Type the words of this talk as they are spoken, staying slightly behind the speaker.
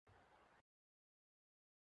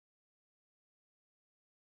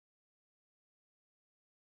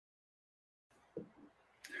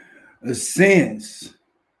Since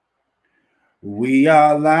we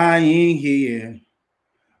are lying here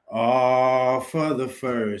all for the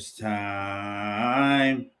first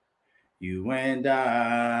time, you and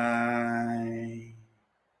I.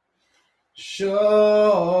 Show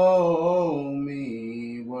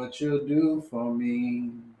me what you'll do for me.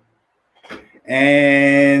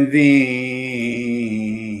 And then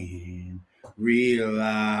realize,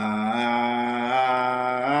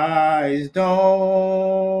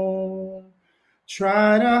 don't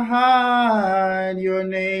try to hide your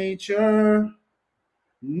nature.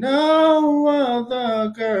 No other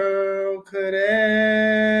girl could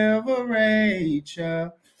ever rate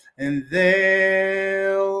you, and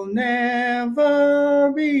there'll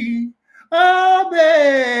never be a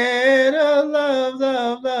better love.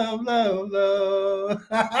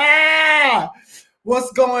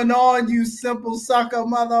 What's going on, you simple sucker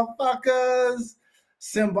motherfuckers?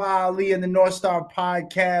 Simba Ali and the North Star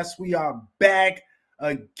Podcast. We are back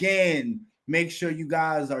again. Make sure you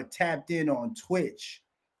guys are tapped in on Twitch.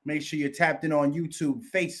 Make sure you're tapped in on YouTube,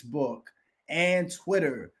 Facebook, and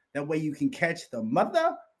Twitter. That way you can catch the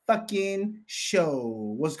motherfucking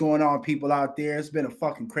show. What's going on, people out there? It's been a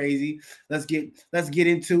fucking crazy. Let's get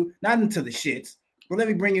into, not into the shits, but let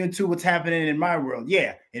me bring you into what's happening in my world.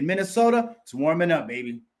 Yeah, in Minnesota, it's warming up,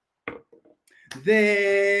 baby.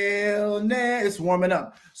 It's warming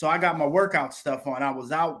up. So I got my workout stuff on. I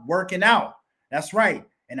was out working out. That's right.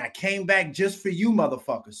 And I came back just for you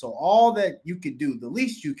motherfuckers. So all that you could do, the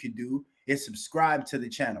least you could do, is subscribe to the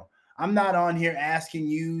channel. I'm not on here asking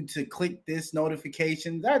you to click this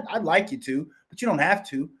notification. I'd like you to, but you don't have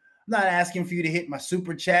to. I'm not asking for you to hit my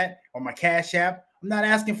super chat or my Cash App. I'm not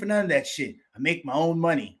asking for none of that shit. I make my own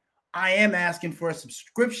money. I am asking for a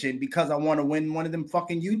subscription because I want to win one of them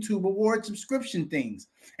fucking YouTube award subscription things.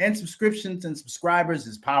 And subscriptions and subscribers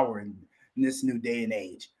is power in this new day and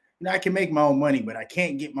age. You know, I can make my own money, but I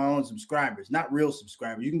can't get my own subscribers, not real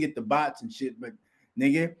subscribers. You can get the bots and shit, but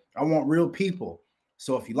nigga, I want real people.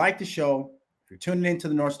 So if you like the show, if you're tuning into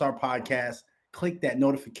the North Star Podcast, click that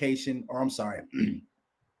notification, or I'm sorry,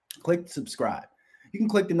 click subscribe. You can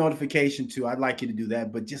click the notification too. I'd like you to do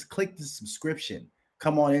that, but just click the subscription.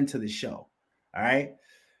 Come on into the show. All right.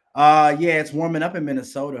 Yeah, it's warming up in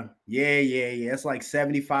Minnesota. Yeah. It's like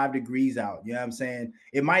 75 degrees out. You know what I'm saying?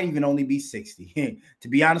 It might even only be 60. To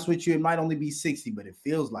be honest with you, it might only be 60, but it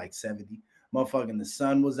feels like 70. Motherfucking the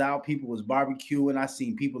sun was out. People was barbecuing. I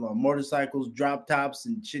seen people on motorcycles, drop tops,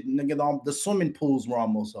 and shit. Nigga, the swimming pools were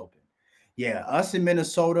almost open. Yeah, us in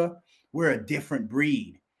Minnesota, we're a different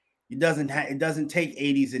breed. It doesn't take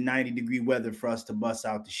 80s and 90-degree weather for us to bust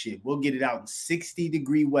out the shit. We'll get it out in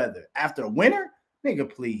 60-degree weather. After a winter, nigga,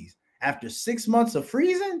 please. After 6 months of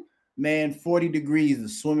freezing, man, 40 degrees, the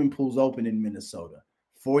swimming pool's open in Minnesota.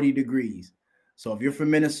 40 degrees. So if you're from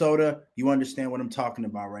Minnesota, you understand what I'm talking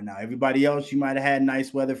about right now. Everybody else, you might have had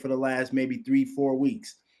nice weather for the last maybe 3-4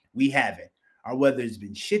 weeks. We haven't. Our weather's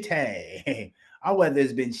been shitty. Our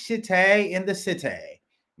weather's been shitty in the city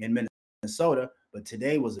in Minnesota. But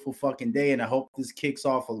today was a full fucking day, and I hope this kicks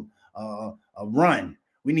off a run.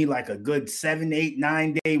 We need like a good 7, 8,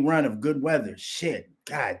 9-day run of good weather. Shit.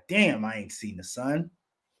 God damn, I ain't seen the sun.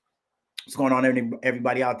 What's going on,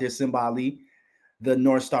 everybody out there? Simba Ali, the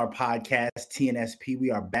North Star Podcast, TNSP.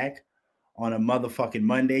 We are back on a motherfucking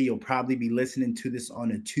Monday. You'll probably be listening to this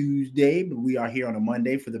on a Tuesday, but we are here on a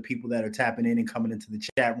Monday for the people that are tapping in and coming into the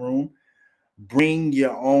chat room. Bring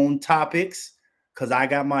your own topics, because I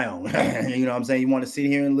got my own. You know what I'm saying? You want to sit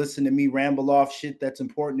here and listen to me ramble off shit that's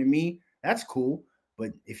important to me? That's cool.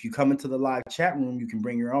 But if you come into the live chat room, you can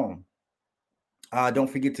bring your own. Don't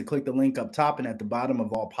forget to click the link up top and at the bottom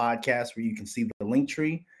of all podcasts where you can see the link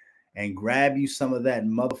tree and grab you some of that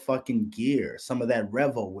motherfucking gear, some of that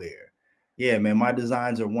Revo wear. Yeah, man, my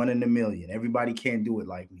designs are 1 in a million. Everybody can't do it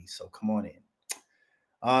like me, so come on in.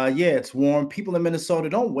 Yeah, it's warm. People in Minnesota,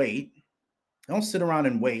 don't wait. Don't sit around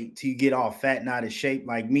and wait till you get all fat and out of shape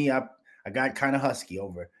like me. I got kind of husky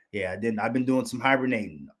over. Yeah, I've been doing some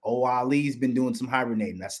hibernating. Ali's been doing some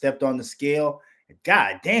hibernating. I stepped on the scale.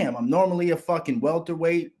 God damn, I'm normally a fucking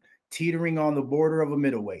welterweight, teetering on the border of a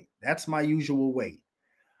middleweight. That's my usual weight.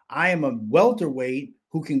 I am a welterweight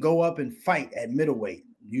who can go up and fight at middleweight.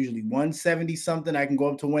 Usually 170 something. I can go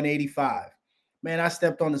up to 185. Man, I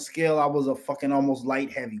stepped on the scale. I was a fucking almost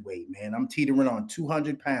light heavyweight, man. I'm teetering on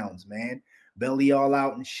 200 pounds, man. Belly all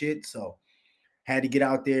out and shit. So had to get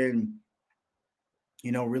out there and,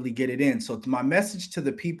 you know, really get it in. So my message to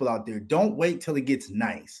the people out there, don't wait till it gets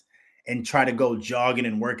nice and try to go jogging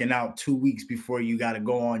and working out 2 weeks before you got to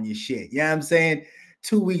go on your shit. You know what I'm saying?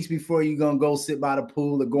 2 weeks before you're going to go sit by the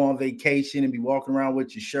pool or go on vacation and be walking around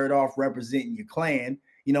with your shirt off representing your clan.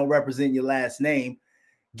 represent your last name,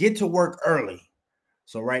 get to work early.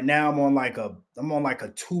 So right now I'm on like a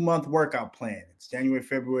 2-month workout plan. It's January,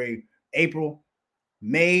 February, April,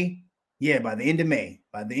 May. Yeah, by the end of May.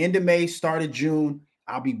 By the end of May, start of June,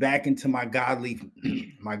 I'll be back into my godly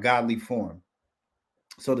my godly form.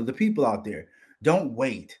 So to the people out there, don't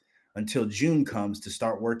wait until June comes to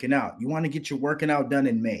start working out. You want to get your working out done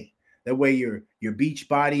in May. That way your beach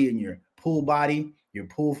body and your pool body, your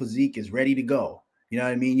pool physique is ready to go. You know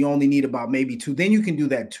what I mean? You only need about maybe 2. Then you can do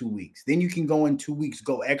that 2 weeks. Then you can go in 2 weeks,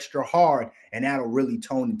 go extra hard, and that'll really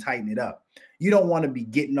tone and tighten it up. You don't want to be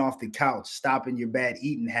getting off the couch, stopping your bad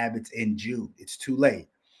eating habits in June. It's too late.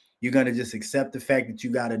 You're going to just accept the fact that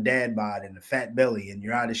you got a dad bod and a fat belly and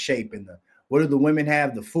you're out of shape. And what do the women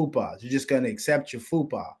have? The fupas. You're just going to accept your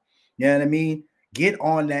fupa. You know what I mean? Get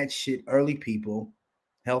on that shit early, people.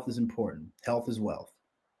 Health is important. Health is wealth.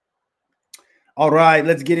 All right,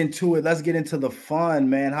 let's get into it. Let's get into the fun,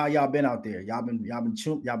 man. How y'all been out there? Y'all been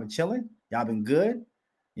chilling? Y'all been good?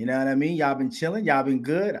 You know what I mean? Y'all been chilling? Y'all been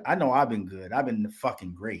good? I know I've been good. I've been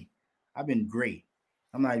fucking great. I've been great.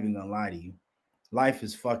 I'm not even gonna lie to you. Life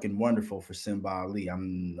is fucking wonderful for Simba Ali.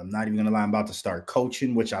 I'm not even gonna lie. I'm about to start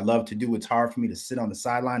coaching, which I love to do. It's hard for me to sit on the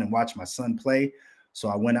sideline and watch my son play. So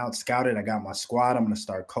I went out, scouted. I got my squad. I'm gonna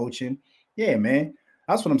start coaching. Yeah, man.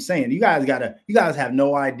 That's what I'm saying. You guys have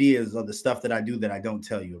no ideas of the stuff that I do that I don't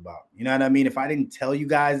tell you about. You know what I mean? If I didn't tell you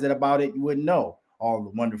guys that about it, you wouldn't know all the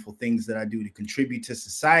wonderful things that I do to contribute to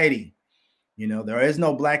society. There is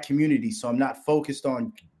no black community, so I'm not focused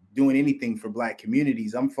on doing anything for black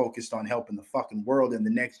communities. I'm focused on helping the fucking world and the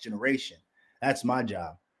next generation. That's my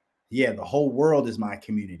job. Yeah, the whole world is my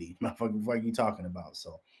community. What are you talking about?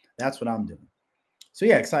 So that's what I'm doing. So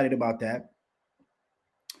yeah, excited about that.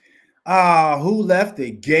 Who left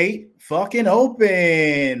the gate fucking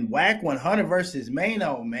open? Wack 100 versus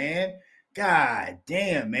Maino, man. God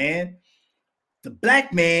damn, man. The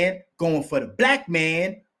black man going for the black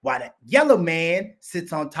man while the yellow man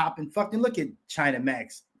sits on top and fucking look at China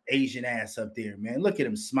Max Asian ass up there, man. Look at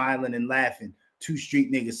him smiling and laughing. 2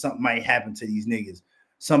 street niggas, something might happen to these niggas.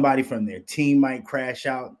 Somebody from their team might crash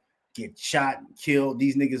out, get shot, killed.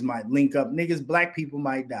 These niggas might link up. Niggas, black people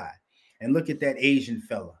might die. And look at that Asian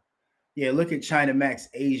fella. Yeah, look at China Max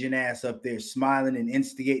Asian ass up there smiling and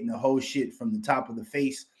instigating the whole shit from the top of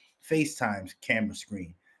the FaceTime camera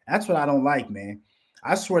screen. That's what I don't like, man.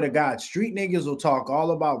 I swear to God, street niggas will talk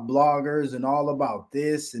all about bloggers and all about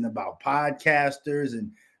this and about podcasters,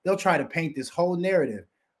 and they'll try to paint this whole narrative.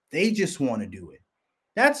 They just want to do it.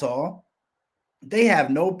 That's all. They have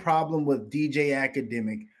no problem with DJ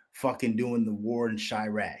Academic fucking doing the war in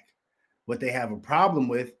Chirac. What they have a problem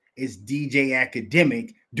with is DJ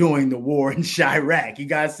Academic doing the war in Chirac. You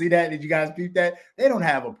guys see that? Did you guys peep that? They don't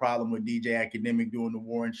have a problem with DJ Academic doing the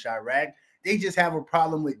war in Chirac. They just have a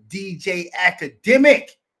problem with DJ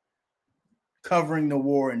Academic covering the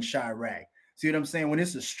war in Chirac. See what I'm saying? When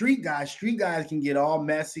it's a street guys can get all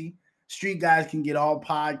messy. Street guys can get all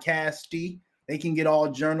podcasty. They can get all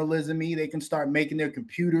journalism-y. They can start making their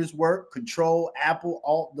computers work. Control, Apple,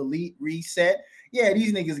 Alt, Delete, Reset. Yeah,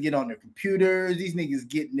 these niggas get on their computers. These niggas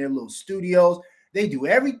get in their little studios. They do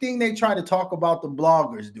everything they try to talk about the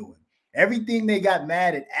bloggers doing. Everything they got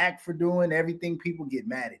mad at Act for doing. Everything people get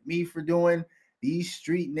mad at me for doing. These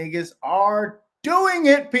street niggas are doing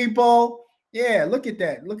it, people. Yeah, look at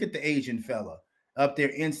that. Look at the Asian fella up there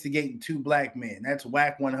instigating 2 black men. That's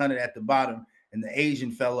Wack 100 at the bottom. And the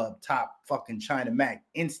Asian fella up top, fucking China Mac,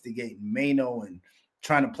 instigating Maino and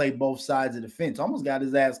trying to play both sides of the fence. Almost got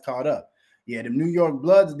his ass caught up. Yeah, the New York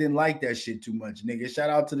Bloods didn't like that shit too much, nigga. Shout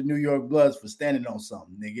out to the New York Bloods for standing on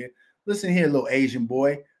something, nigga. Listen here, little Asian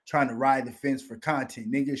boy, trying to ride the fence for content,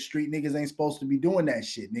 nigga. Street niggas ain't supposed to be doing that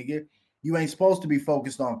shit, nigga. You ain't supposed to be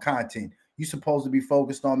focused on content. You supposed to be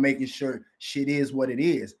focused on making sure shit is what it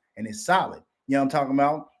is and it's solid. You know what I'm talking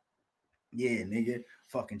about? Yeah, nigga.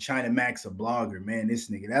 Fucking China Max a blogger, man. This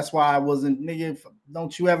nigga. That's why I wasn't, nigga.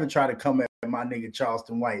 Don't you ever try to come at my nigga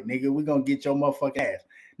Charleston White, nigga. We're gonna get your motherfucking ass.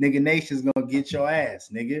 Nigga Nation's gonna get your ass,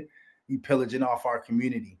 nigga. You pillaging off our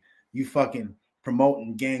community. You fucking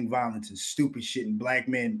promoting gang violence and stupid shit and black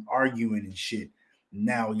men arguing and shit.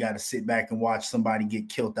 Now we gotta sit back and watch somebody get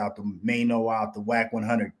killed out the Maino, out the Wack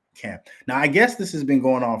 100 camp. Now I guess this has been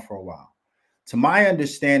going on for a while. To my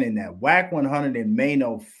understanding, that Wack 100 and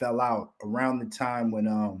Maino fell out around the time when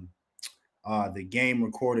the game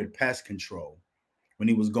recorded Pest Control, when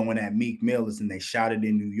he was going at Meek Mills and they shot it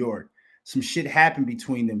in New York. Some shit happened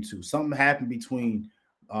between them two. Something happened between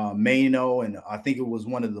Maino and I think it was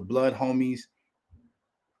one of the blood homies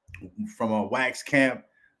from a Wax camp.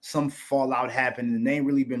 Some fallout happened and they ain't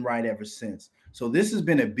really been right ever since. So this has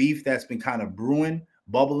been a beef that's been kind of brewing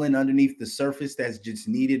bubbling underneath the surface that's just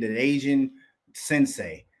needed an Asian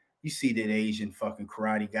sensei. You see that Asian fucking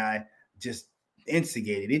karate guy just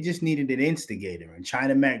instigated. It just needed an instigator. And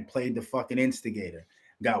China Mac played the fucking instigator.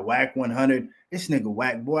 Got Wack 100. This nigga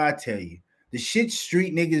Wack, boy, I tell you. The shit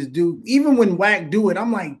street niggas do, even when Wack do it,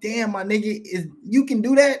 I'm like, damn, my nigga, you can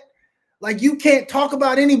do that? Like, you can't talk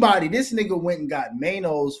about anybody. This nigga went and got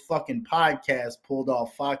Maino's fucking podcast pulled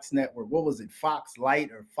off Fox Network. What was it? Fox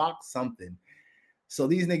Light or Fox something. So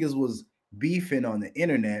these niggas was beefing on the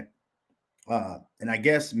internet. And I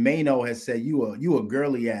guess Maino has said, you a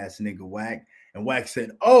girly ass nigga, Wack. And Wack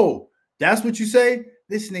said, oh, that's what you say?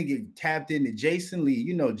 This nigga tapped into Jason Lee.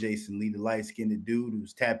 You know Jason Lee, the light-skinned dude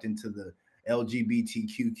who's tapped into the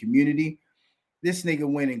LGBTQ community. This nigga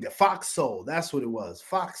went and got Fox Soul. That's what it was.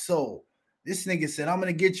 Fox Soul. This nigga said, I'm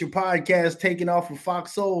going to get your podcast taken off of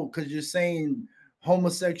Fox Soul because you're saying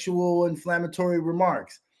homosexual inflammatory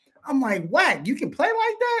remarks. I'm like, Wack, you can play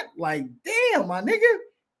like that? Like, damn, my nigga.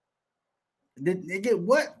 Nigga,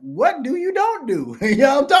 what do you don't do? You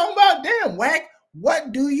know what I'm talking about? Damn, Wack,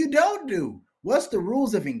 what do you don't do? What's the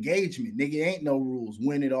rules of engagement? Nigga, ain't no rules.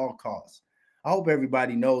 Win at all costs. I hope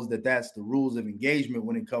everybody knows that that's the rules of engagement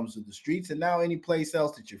when it comes to the streets and now any place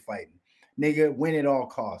else that you're fighting. Nigga, win at all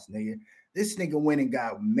costs, nigga. This nigga went and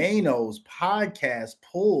got Maino's podcast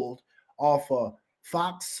pulled off of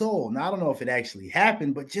Fox Soul. Now, I don't know if it actually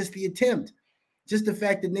happened, but just the attempt. Just the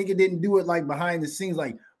fact that nigga didn't do it like behind the scenes.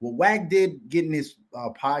 Like what Wack did getting his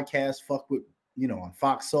podcast fucked with, you know, on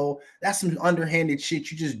Fox Soul. That's some underhanded shit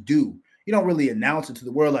you just do. You don't really announce it to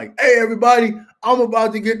the world like, hey, everybody, I'm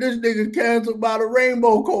about to get this nigga canceled by the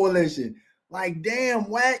Rainbow Coalition. Like, damn,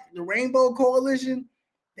 Wack, the Rainbow Coalition?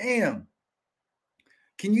 Damn.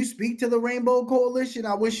 Can you speak to the Rainbow Coalition?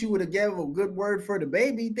 I wish you would have gave a good word for the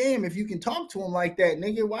baby. Damn, if you can talk to him like that,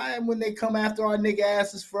 nigga, why when they come after our nigga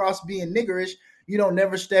asses for us being niggerish, you don't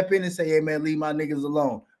never step in and say, hey, man, leave my niggas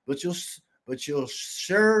alone. But you'll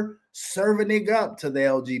sure serve a nigga up to the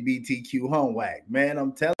LGBTQ home Wack, man.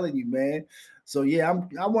 I'm telling you, man. So, yeah,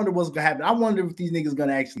 I wonder what's going to happen. I wonder if these niggas going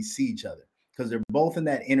to actually see each other because they're both in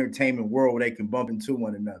that entertainment world where they can bump into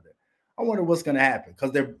one another. I wonder what's gonna happen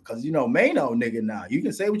because you know Maino, nigga. Now you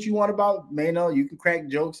can say what you want about Maino, you can crack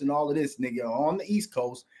jokes and all of this, nigga. On the East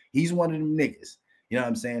Coast, he's one of them niggas. You know what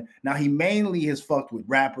I'm saying? Now he mainly has fucked with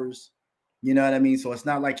rappers. You know what I mean? So it's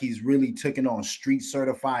not like he's really taken on street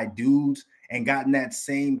certified dudes and gotten that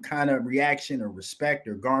same kind of reaction or respect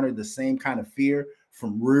or garnered the same kind of fear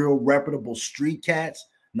from real reputable street cats.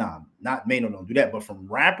 Nah, not Maino don't do that, but from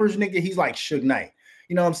rappers, nigga, he's like Suge Knight.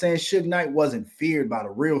 You know what I'm saying? Suge Knight wasn't feared by the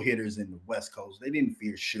real hitters in the West Coast. They didn't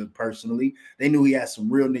fear Suge personally. They knew he had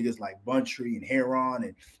some real niggas like Buntree and Heron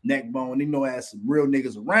and Neckbone. They know he had some real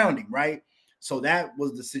niggas around him, right? So that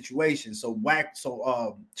was the situation. So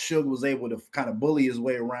Suge was able to kind of bully his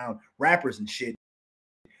way around rappers and shit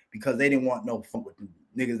because they didn't want no fun with the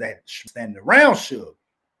niggas that standing around Suge.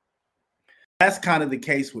 That's kind of the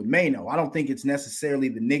case with Maino. I don't think it's necessarily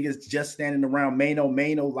the niggas just standing around Maino.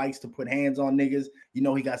 Maino likes to put hands on niggas. You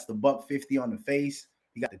know, he got the $150 on the face.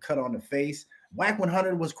 He got the cut on the face. Wack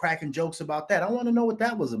 100 was cracking jokes about that. I want to know what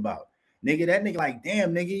that was about. Nigga, that nigga like,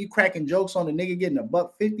 damn, nigga, you cracking jokes on the nigga getting a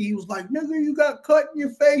 $150. He was like, nigga, you got cut in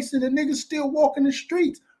your face and the nigga still walking the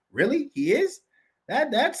streets. Really? He is?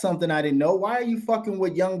 That's something I didn't know. Why are you fucking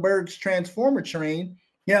with Young Berg's Transformer train?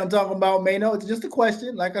 Yeah, I'm talking about Maino. It's just a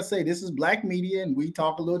question. Like I say, this is black media and we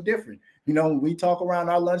talk a little different. You know, we talk around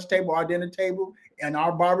our lunch table, our dinner table, and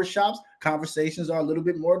our barbershops. Conversations are a little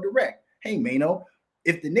bit more direct. Hey, Maino,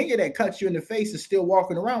 if the nigga that cuts you in the face is still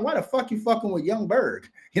walking around, why the fuck you fucking with Young Berg?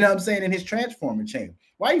 You know what I'm saying? In his Transformer chain.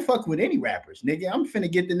 Why you fucking with any rappers, nigga? I'm finna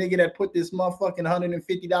get the nigga that put this motherfucking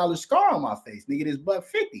 $150 scar on my face. Nigga, this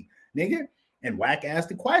 $150, nigga. And Wack asked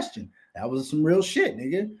the question. That was some real shit,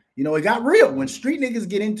 nigga. You know, it got real. When street niggas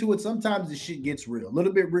get into it, sometimes the shit gets real. A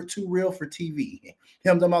little bit too real for TV. You know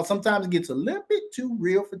what I'm talking about? Sometimes it gets a little bit too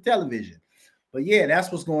real for television. But yeah,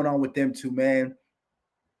 that's what's going on with them two, man.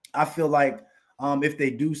 I feel like if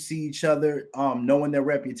they do see each other, knowing their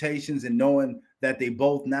reputations and knowing that they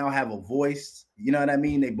both now have a voice, you know what I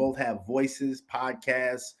mean? They both have voices,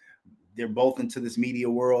 podcasts. They're both into this media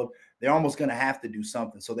world. They're almost going to have to do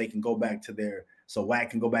something so they can go back to so Wack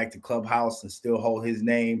can go back to Clubhouse and still hold his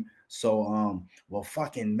name. So, well,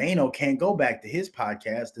 fucking Maino can't go back to his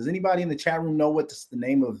podcast. Does anybody in the chat room know what's the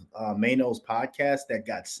name of Maino's podcast that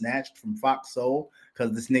got snatched from Fox Soul?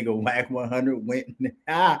 Because this nigga Wack 100 went,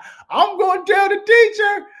 I'm going to tell the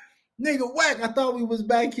teacher. Nigga Wack, I thought we was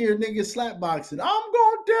back here, nigga, slapboxing. I'm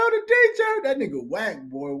going to tell the teacher. That nigga Wack,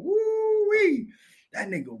 boy, woo-wee. That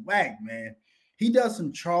nigga Wack, man. He does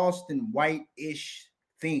some Charleston White-ish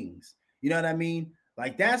things. You know what I mean?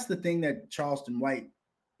 Like, that's the thing that Charleston White,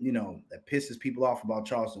 that pisses people off about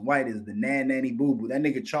Charleston White is the nanny boo boo. That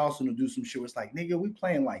nigga Charleston will do some shit where it's like, nigga, we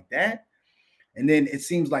playing like that. And then it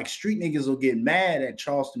seems like street niggas will get mad at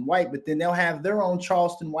Charleston White, but then they'll have their own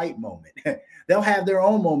Charleston White moment. They'll have their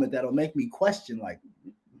own moment that'll make me question, like,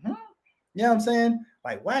 you know what I'm saying?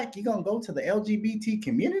 Like, Wack, you gonna go to the LGBT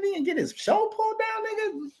community and get his show pulled down,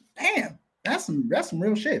 nigga? Damn, that's some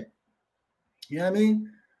real shit. You know what I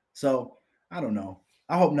mean? So I don't know.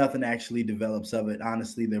 I hope nothing actually develops of it.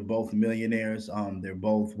 Honestly, they're both millionaires. They're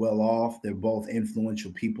both well off. They're both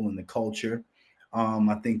influential people in the culture.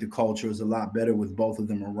 I think the culture is a lot better with both of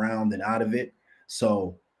them around than out of it.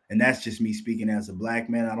 So, and that's just me speaking as a black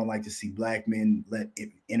man. I don't like to see black men let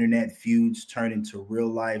internet feuds turn into real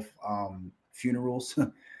life funerals.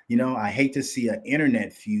 I hate to see an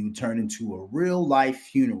internet feud turn into a real life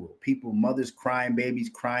funeral. People, mothers crying, babies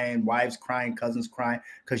crying, wives crying, cousins crying,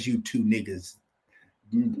 because you two niggas,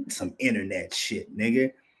 some internet shit,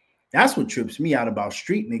 nigga. That's what trips me out about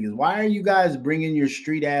street niggas. Why are you guys bringing your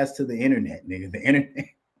street ass to the internet, nigga?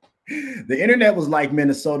 The internet was like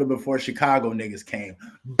Minnesota before Chicago niggas came.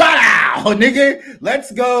 Bow, nigga.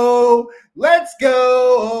 Let's go.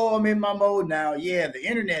 Oh, I'm in my mode now. Yeah, the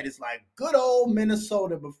internet is like good old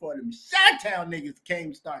Minnesota before them Chi-Town niggas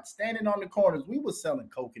came, start standing on the corners. We was selling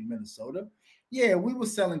coke in Minnesota. Yeah, we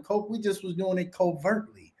was selling coke. We just was doing it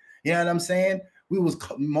covertly. You know what I'm saying? We was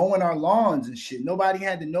mowing our lawns and shit. Nobody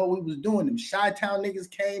had to know we was doing them. Chi-Town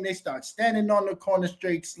niggas came. They start standing on the corner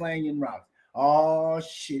straight slanging rocks. Oh,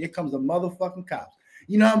 shit. Here comes the motherfucking cops.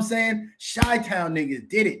 You know what I'm saying? Chi-Town niggas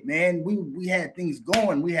did it, man. We had things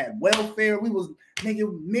going. We had welfare.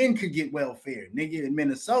 Men could get welfare. Nigga, in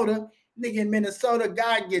Minnesota,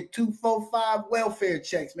 God get 2, 4, 5 welfare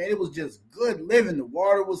checks, man. It was just good living. The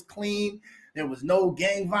water was clean. There was no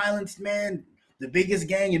gang violence, man. The biggest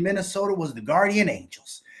gang in Minnesota was the Guardian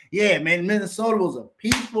Angels. Yeah, man, Minnesota was a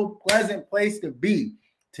peaceful, pleasant place to be.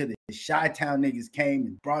 Till the Chi-Town niggas came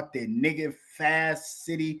and brought their nigga fast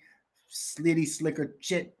city, slitty, slicker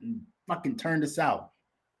shit and fucking turned us out.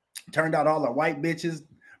 Turned out all our white bitches,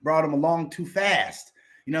 brought them along too fast.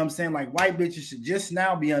 You know what I'm saying? Like, white bitches should just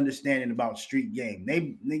now be understanding about street game.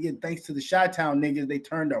 Nigga, thanks to the Chi-Town niggas, they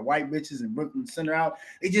turned our white bitches in Brooklyn Center out.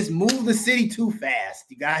 They just moved the city too fast,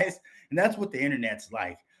 you guys. And that's what the internet's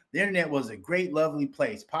like. The internet was a great, lovely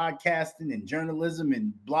place. Podcasting and journalism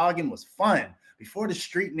and blogging was fun before the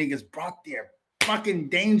street niggas brought their fucking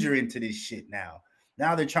danger into this shit now.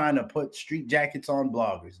 Now they're trying to put street jackets on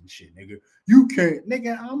bloggers and shit, nigga. You can't,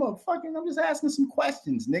 nigga, I'm just asking some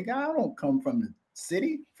questions, nigga. I don't come from the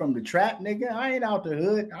city, from the trap, nigga. I ain't out the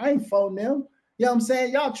hood. I ain't phone them. You know what I'm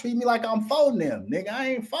saying? Y'all treat me like I'm phone them, nigga. I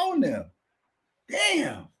ain't phone them.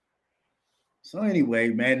 Damn. So anyway,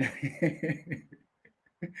 man.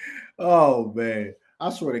 Oh, man. I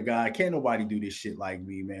swear to God, can't nobody do this shit like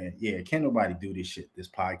me, man. Yeah, can't nobody do this shit, this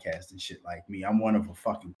podcast and shit like me. I'm one of a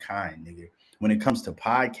fucking kind, nigga. When it comes to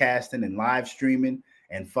podcasting and live streaming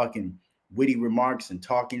and fucking witty remarks and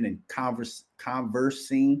talking and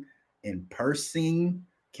conversing and pursing,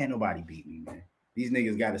 can't nobody beat me, man. These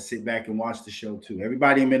niggas got to sit back and watch the show, too.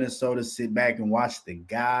 Everybody in Minnesota, sit back and watch the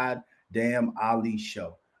goddamn Ali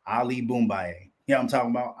show. Ali Boombaye. You know what I'm talking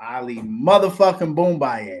about? Ali motherfucking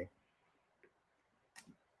Boombaye.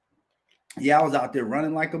 Yeah, I was out there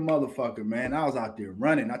running like a motherfucker, man. I was out there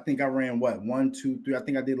running. I think I ran 1, 2, 3. I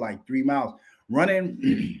think I did like 3 miles.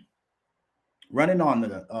 Running on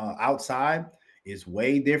the outside is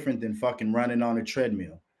way different than fucking running on a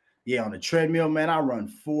treadmill. Yeah, on a treadmill, man, I run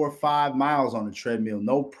 4 or 5 miles on the treadmill,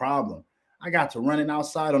 no problem. I got to running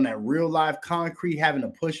outside on that real live concrete, having to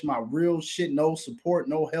push my real shit, no support,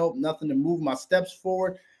 no help, nothing to move my steps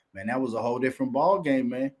forward. Man, that was a whole different ball game,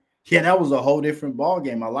 man. Yeah, that was a whole different ball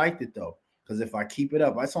game. I liked it though, because if I keep it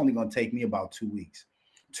up, it's only gonna take me about 2 weeks.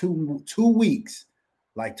 2 weeks,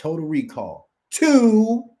 like Total Recall.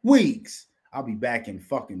 2 weeks. I'll be back in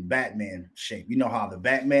fucking Batman shape. You know how the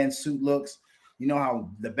Batman suit looks? You know how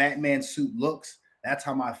the Batman suit looks? That's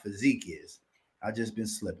how my physique is. I've just been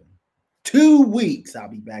slipping. 2 weeks, I'll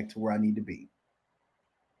be back to where I need to be.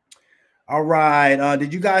 All right.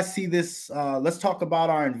 Did you guys see this? Let's talk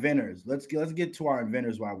about our inventors. Let's get to our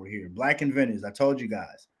inventors while we're here. Black inventors. I told you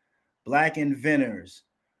guys. Black inventors.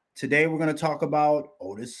 Today we're going to talk about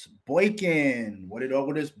Otis Boykin. What did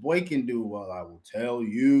Otis Boykin do? Well, I will tell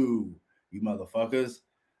you, you motherfuckers.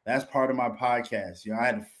 That's part of my podcast. You know, I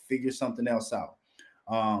had to figure something else out.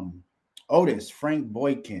 Otis Frank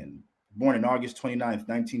Boykin, born on August 29th,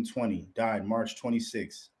 1920, died March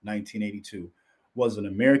 26, 1982, was an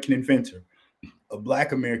American inventor, a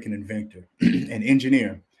Black American inventor, an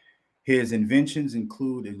engineer. His inventions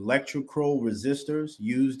include electrical resistors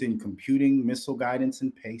used in computing, missile guidance,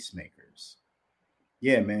 and pacemakers.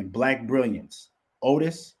 Yeah, man. Black brilliance.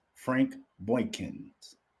 Otis Frank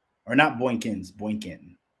Boykins. Or not Boykins,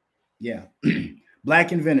 Boykin. Yeah.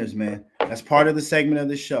 Black inventors, man. That's part of the segment of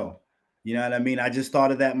the show. You know what I mean? I just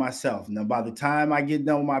thought of that myself. Now, by the time I get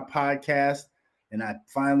done with my podcast and I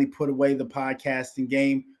finally put away the podcasting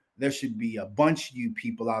game, there should be a bunch of you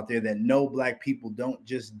people out there that know Black people don't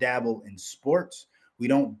just dabble in sports. We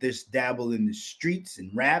don't just dabble in the streets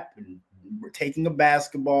and rap and taking a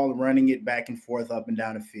basketball and running it back and forth up and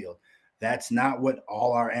down the field. That's not what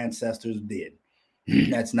all our ancestors did.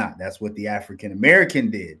 That's not. That's what the African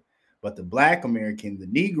American did. But the Black American, the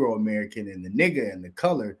Negro American, and the nigga and the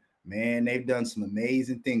colored, man, they've done some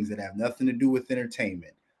amazing things that have nothing to do with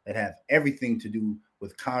entertainment, that have everything to do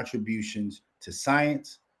with contributions to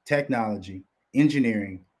science, technology,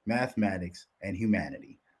 engineering, mathematics, and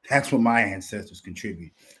humanity. That's what my ancestors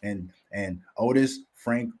contribute. And Otis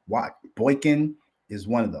Frank Wack Boykin is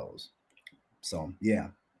one of those. So yeah.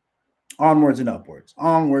 Onwards and upwards.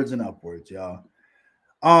 Onwards and upwards, y'all.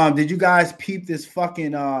 Did you guys peep this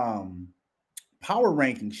fucking power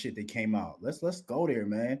ranking shit that came out? Let's go there,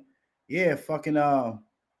 man. Yeah, fucking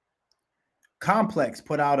Complex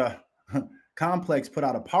put out a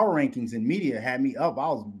power rankings in media, had me up. I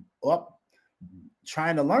was up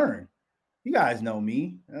trying to learn. You guys know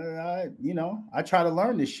me. I try to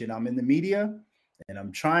learn this shit. I'm in the media and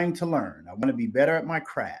I'm trying to learn. I want to be better at my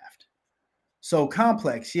craft. So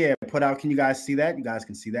Complex, yeah, put out, can you guys see that? You guys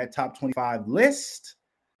can see that top 25 list.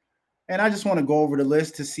 And I just want to go over the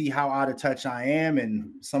list to see how out of touch I am.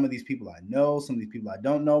 And some of these people I know, some of these people I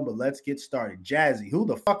don't know, but let's get started. Jazzy, who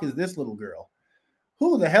the fuck is this little girl?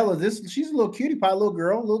 Who the hell is this? She's a little cutie pie little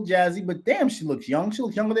girl, a little jazzy, but damn, she looks young. She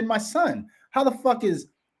looks younger than my son. How the fuck is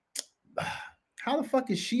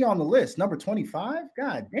she on the list? Number 25?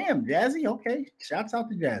 God damn, Jazzy. Okay, shouts out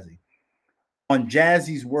to Jazzy. On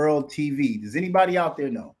Jazzy's World TV. Does anybody out there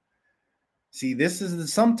know? See, this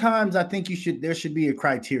is sometimes I think there should be a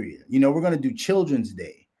criteria. You know, we're gonna do Children's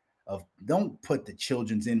Day. Don't put the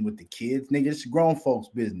children's in with the kids, nigga. It's grown folks'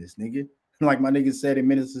 business, nigga. Like my nigga said in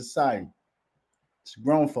Minister Society. It's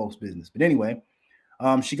grown folks' business. But anyway,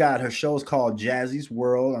 she got her shows called Jazzy's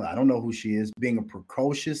World. I don't know who she is, being a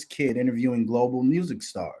precocious kid interviewing global music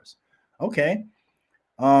stars. Okay.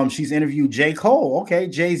 She's interviewed J. Cole. Okay,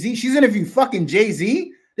 Jay-Z. She's interviewed fucking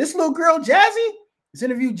Jay-Z. This little girl, Jazzy, is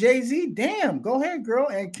interviewed Jay-Z. Damn, go ahead, girl.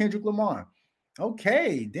 And Kendrick Lamar.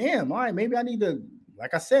 Okay, damn. All right, maybe I need to,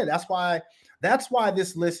 like I said, that's why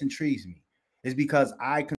this list intrigues me, is because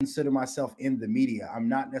I consider myself in the media. I'm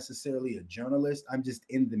not necessarily a journalist. I'm just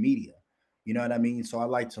in the media. You know what I mean? So I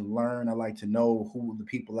like to learn. I like to know who the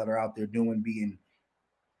people that are out there doing,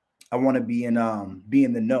 I want to be in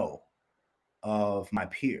the know of my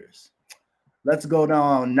peers. Let's go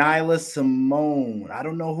down. Nyla Simone. I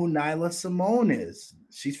don't know who Nyla Simone is.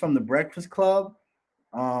 She's from the Breakfast Club.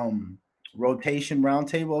 Rotation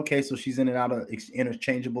Roundtable. Okay, so she's in and out of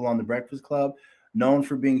interchangeable on the Breakfast Club. Known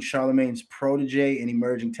for being Charlamagne's protege and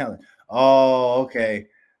emerging talent. Oh, okay.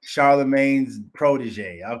 Charlamagne's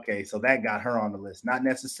protege. Okay, so that got her on the list. Not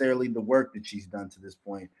necessarily the work that she's done to this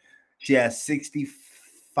point. She has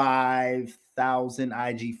 65,000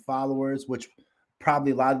 IG followers, which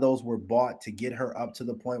probably a lot of those were bought to get her up to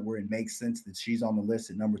the point where it makes sense that she's on the list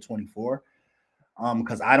at number 24.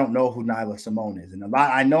 Because I don't know who Nyla Simone is. And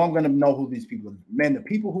I know I'm going to know who these people are. Man, the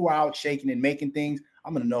people who are out shaking and making things,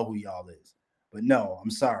 I'm going to know who y'all is. But no, I'm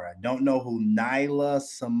sorry. I don't know who Nyla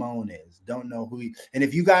Simone is. Don't know who and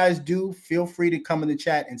if you guys do, feel free to come in the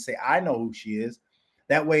chat and say, I know who she is.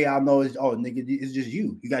 That way I'll know, nigga, it's just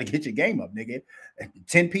you. You got to get your game up, nigga.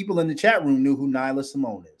 10 people in the chat room knew who Nyla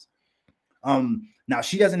Simone is. Now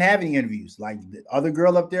she doesn't have any interviews. Like the other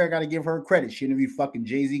girl up there, I got to give her credit. She interviewed fucking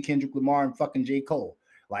Jay-Z, Kendrick Lamar, and fucking J. Cole.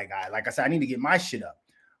 Like I said, I need to get my shit up.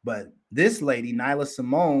 But this lady, Nyla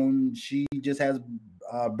Simone, she just has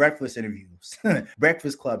breakfast interviews,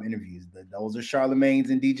 Breakfast Club interviews. Those are Charlamagne's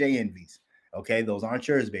and DJ Envy's. Okay, those aren't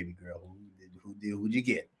yours, baby girl. Who'd you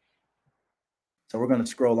get? So we're gonna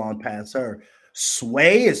scroll on past her.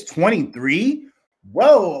 Sway is 23.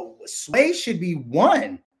 Whoa, Sway should be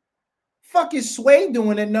 1. Fuck is Sway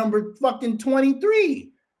doing at number fucking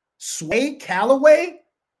 23? Sway Calloway?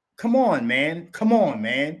 Come on, man.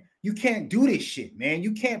 You can't do this shit, man.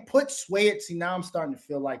 You can't put Sway at. See, now I'm starting to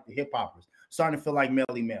feel like the hip hoppers. Starting to feel like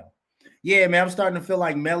Melly Mel. Yeah, man, I'm starting to feel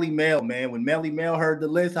like Melly Mel, man. When Melly Mel heard the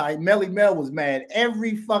list, Melly Mel was mad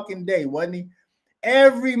every fucking day, wasn't he?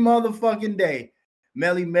 Every motherfucking day.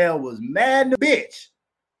 Melly Mel was mad in the bitch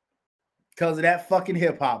because of that fucking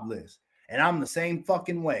hip hop list. And I'm the same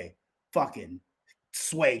fucking way. fucking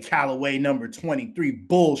Sway Calloway number 23.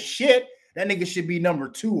 Bullshit. That nigga should be number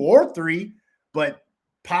 2 or 3, but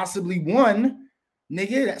possibly 1.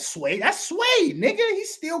 Nigga, that's Sway, nigga.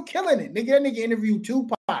 He's still killing it. Nigga, that nigga interviewed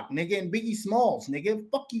Tupac, nigga, and Biggie Smalls, nigga.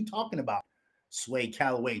 Fuck you talking about? Sway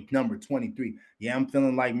Calloway, number 23. Yeah, I'm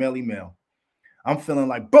feeling like Melly Mel. I'm feeling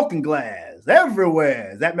like broken glass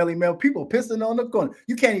everywhere. Is that Melly Mel? People pissing on the corner.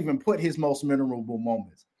 You can't even put his most memorable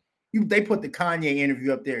moments. They put the Kanye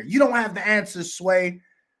interview up there. You don't have the answers, Sway.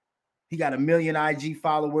 He got 1 million IG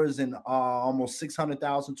followers and almost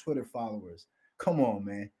 600,000 Twitter followers. Come on,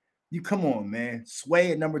 man. Come on, man.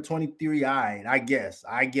 Sway at number 23. All right, I guess.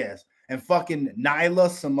 And fucking Nyla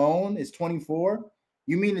Simone is 24.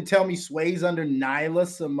 You mean to tell me Sway's under Nyla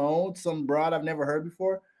Simone, some broad I've never heard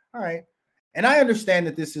before? All right. And I understand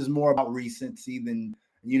that this is more about recency than,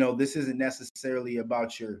 this isn't necessarily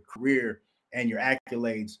about your career and your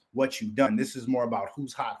accolades, what you've done. This is more about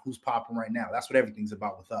who's hot, who's popping right now. That's what everything's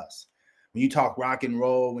about with us. When you talk rock and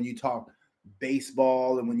roll, when you talk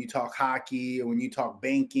baseball, and when you talk hockey, and when you talk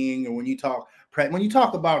banking, and when you talk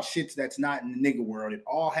about shit that's not in the nigga world, it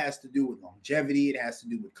all has to do with longevity. It has to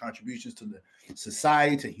do with contributions to the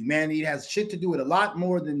society, to humanity. It has shit to do with a lot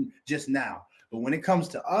more than just now. But when it comes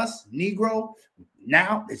to us, Negro,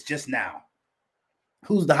 now, it's just now.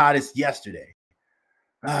 Who's the hottest yesterday?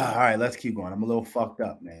 All right, let's keep going. I'm a little fucked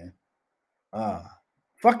up, man.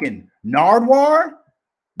 Fucking Nardwuar.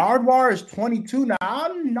 Nardwuar is 22 now.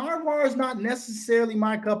 Nardwuar is not necessarily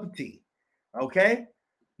my cup of tea. Okay?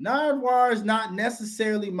 Nardwuar is not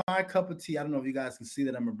necessarily my cup of tea. I don't know if you guys can see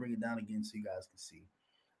that. I'm going to bring it down again so you guys can see.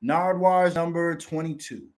 Nardwuar is number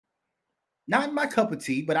 22. Not my cup of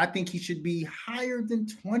tea, but I think he should be higher than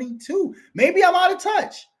 22. Maybe I'm out of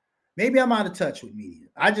touch. With media.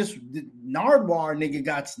 Nardwuar,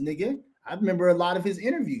 nigga. I remember a lot of his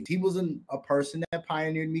interviews. He was a person that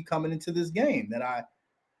pioneered me coming into this game that I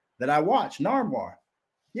watched. Nardwuar.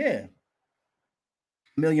 Yeah. 1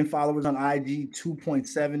 million followers on IG,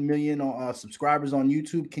 2.7 million subscribers on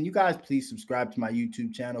YouTube. Can you guys please subscribe to my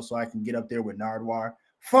YouTube channel so I can get up there with Nardwuar?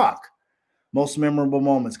 Fuck. Most memorable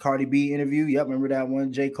moments. Cardi B interview. Yep. Remember that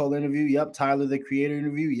one? J. Cole interview. Yep. Tyler, the Creator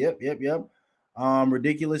interview. Yep.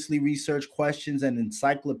 Ridiculously researched questions and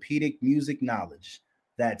encyclopedic music knowledge.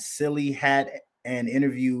 That silly hat and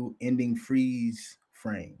interview ending freeze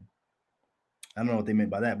frame. I don't know what they meant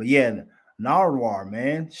by that, but yeah, Nardwuar,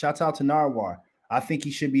 man. Shouts out to Nardwuar. I think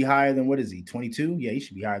he should be higher than, what is he, 22? Yeah, he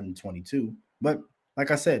should be higher than 22. But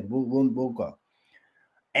like I said, we'll go.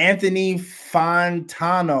 Anthony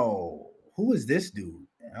Fontano. Who is this dude?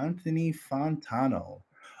 Anthony Fontano.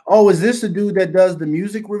 Oh, is this the dude that does the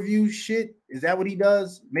music review shit? Is that what he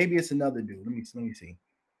does? Maybe it's another dude. Let me see.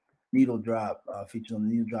 Needle Drop, featured on the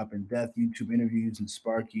Needle Drop in Death, YouTube interviews, and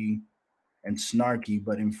Sparky and snarky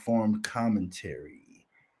but informed commentary.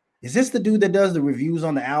 Is this the dude that does the reviews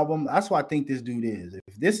on the album? That's what I think this dude is.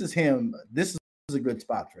 If this is him, this is a good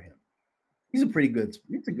spot for him. It's a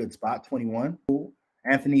good spot. 21. Cool.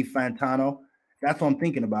 Anthony Fantano. That's what I'm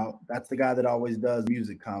thinking about. That's the guy that always does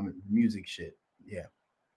music shit. Yeah.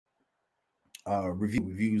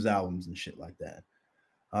 Reviews albums and shit like that.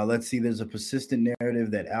 Let's see. There's a persistent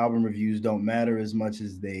narrative that album reviews don't matter as much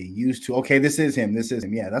as they used to. Okay, this is him.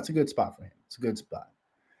 Yeah, that's a good spot for him. It's a good spot.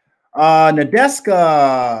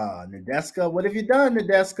 Nadeska, what have you done,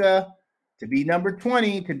 Nadeska? To be number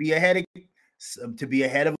 20, to be ahead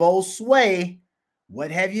of old Sway.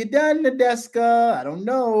 What have you done, Nadeska? I don't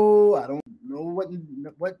know. I don't know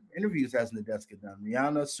what interviews has Nadeska done.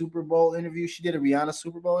 Rihanna Super Bowl interview. She did a Rihanna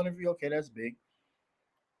Super Bowl interview. Okay, that's big.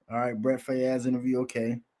 All right, Brett Fayez interview.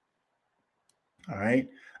 Okay. All right.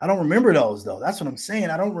 I don't remember those though. That's what I'm saying.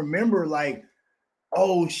 I don't remember like,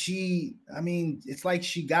 oh, it's like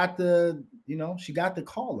she got the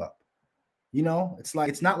call up.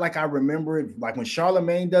 It's not like I remember it. Like when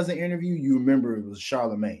Charlemagne does an interview, you remember it was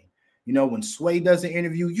Charlemagne. When Sway does an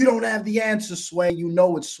interview, you don't have the answer, Sway.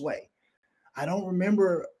 It's Sway. I don't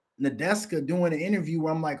remember Nadeska doing an interview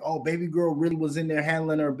where I'm like, oh, baby girl really was in there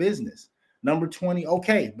handling her business. Number 20,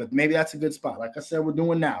 okay, but maybe that's a good spot. Like I said, we're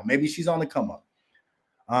doing now. Maybe she's on the come up.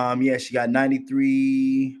 Yeah, she got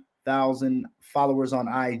 93,000 followers on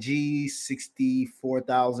IG,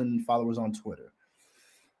 64,000 followers on Twitter.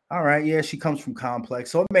 All right, yeah, she comes from Complex,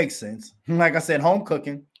 so it makes sense. Like I said, home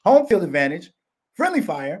cooking, home field advantage, friendly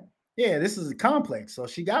fire. Yeah, this is a Complex, so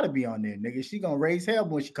she got to be on there, nigga. She gonna raise hell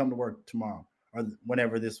when she come to work tomorrow or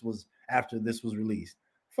whenever after this was released.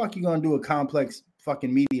 Fuck, you gonna do a Complex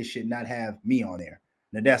fucking media shit, not have me on there?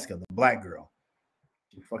 Nadeska, the black girl.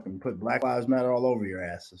 You fucking put Black Lives Matter all over your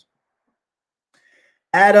asses.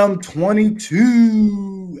 Adam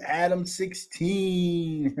 22. Adam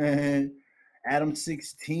 16. Adam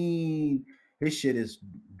 16. His shit is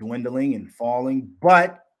dwindling and falling,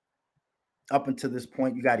 but up until this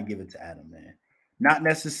point, you got to give it to Adam, man. Not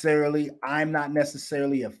necessarily, I'm not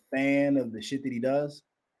necessarily a fan of the shit that he does.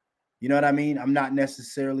 You know what I mean? I'm not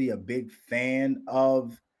necessarily a big fan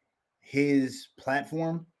of his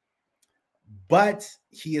platform, but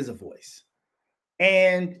he is a voice.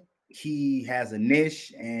 And he has a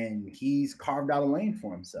niche and he's carved out a lane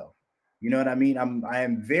for himself. You know what I mean? I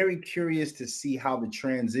am very curious to see how the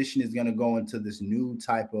transition is going to go into this new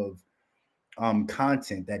type of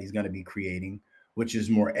content that he's going to be creating, which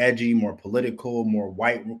is more edgy, more political, more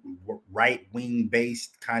right wing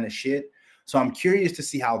based kind of shit. So I'm curious to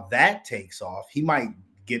see how that takes off. He might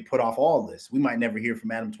get put off all this. We might never hear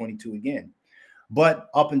from Adam 22 again.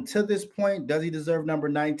 But up until this point, does he deserve number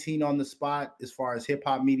 19 on the spot as far as hip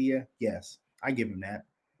hop media? Yes, I give him that.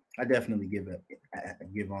 I definitely give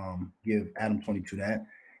Adam 22 that.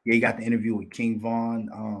 Yeah, he got the interview with King Von,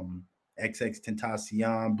 XX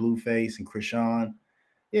Tentacion, Blueface, and Krishan.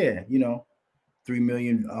 Yeah, 3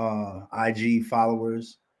 million IG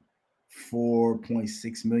followers,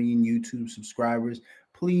 4.6 million YouTube subscribers.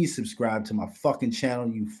 Please subscribe to my fucking channel,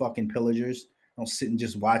 you fucking pillagers. Don't sit and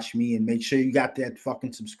just watch me, and make sure you got that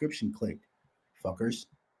fucking subscription clicked, fuckers.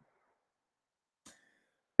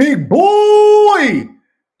 Big boy!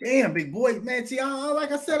 Damn, big boy, man. See,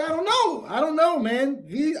 like I said, I don't know, man.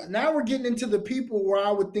 Now we're getting into the people where I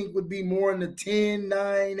would think would be more in the 10,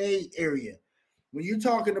 9, 8 area. When you're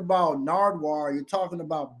talking about Nardwuar, you're talking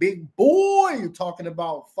about Big Boy, you're talking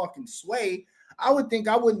about fucking Sway, I would think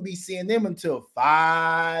I wouldn't be seeing them until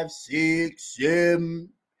 5, 6, 7.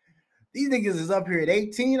 These niggas is up here at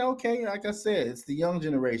 18. Okay, like I said, it's the young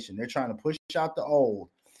generation. They're trying to push out the old,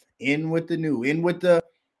 in with the new, in with the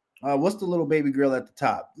what's the little baby girl at the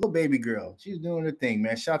top? Little baby girl. She's doing her thing,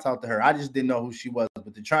 man. Shouts out to her. I just didn't know who she was,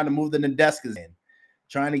 but they're trying to move the Nadeskas in,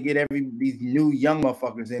 trying to get these new young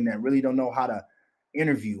motherfuckers in that really don't know how to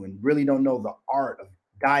interview and really don't know the art of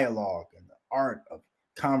dialogue and the art of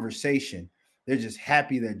conversation. They're just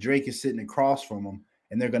happy that Drake is sitting across from them,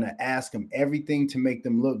 and they're going to ask him everything to make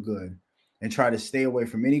them look good and try to stay away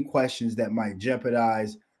from any questions that might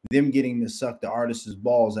jeopardize them getting to suck the artist's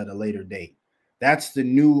balls at a later date. That's the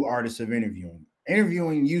new artist of interviewing.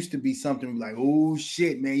 Interviewing used to be something like, oh,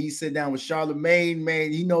 shit, man, you sit down with Charlemagne,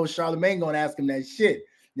 man, Charlemagne going to ask him that shit.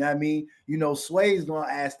 You know what I mean? Sway's going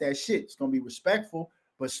to ask that shit. It's going to be respectful,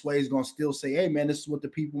 but Sway's going to still say, hey, man, this is what the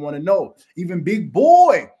people want to know. Even Big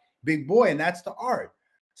Boy, and that's the art.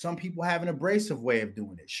 Some people have an abrasive way of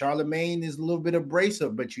doing it. Charlemagne is a little bit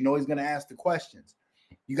abrasive, but he's going to ask the questions.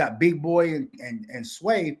 You got Big Boy and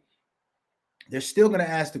Sway. They're still going to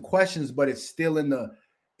ask the questions, but it's still in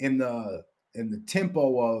the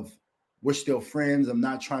tempo of, we're still friends. I'm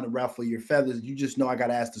not trying to ruffle your feathers. You just know I got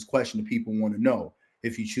to ask this question that people want to know.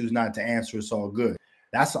 If you choose not to answer, it's all good.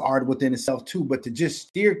 That's the art within itself too. But to just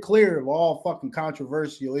steer clear of all fucking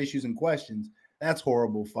controversial issues and questions, that's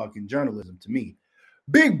horrible fucking journalism to me.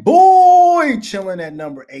 Big Boy chilling at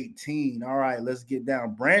number 18. All right, let's get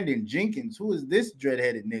down. Brandon Jenkins. Who is this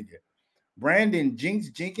dreadheaded nigga? Brandon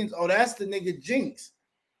Jenkins. Oh, that's the nigga Jinx.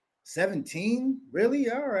 17? Really?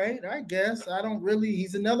 All right, I guess.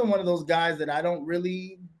 He's another one of those guys that I don't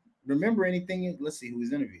really remember anything. Let's see who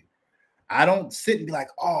he's interviewed. I don't sit and be like,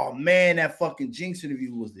 oh, man, that fucking Jinx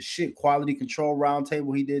interview was the shit. Quality Control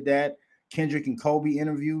Roundtable, he did that. Kendrick and Kobe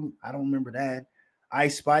interview. I don't remember that.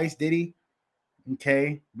 Ice Spice, did he?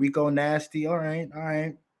 Okay. Rico Nasty. All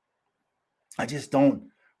right. I just don't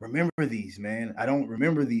remember these, man. I don't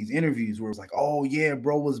remember these interviews where it's like, oh, yeah,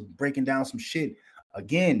 bro was breaking down some shit.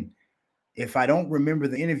 Again, if I don't remember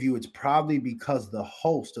the interview, it's probably because the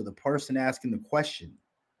host or the person asking the question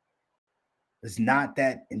is not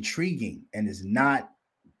that intriguing and is not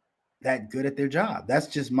that good at their job. That's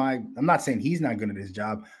just I'm not saying he's not good at his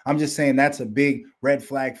job. I'm just saying that's a big red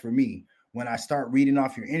flag for me. When I start reading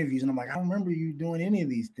off your interviews and I'm like, I don't remember you doing any of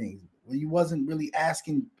these things. Well, you wasn't really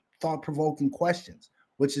asking thought-provoking questions,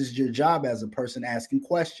 which is your job as a person asking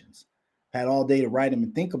questions. Had all day to write them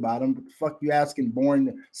and think about them. But the fuck you asking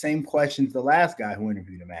boring same questions the last guy who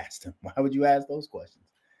interviewed him asked him? Why would you ask those questions?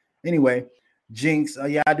 Anyway, Jinx,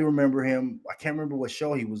 yeah, I do remember him. I can't remember what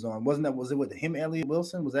show he was on. Was it with him, Elliot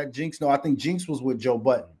Wilson? Was that Jinx? No, I think Jinx was with Joe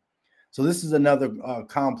Budden. So this is another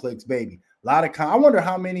complex baby. I wonder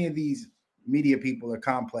how many of these media people are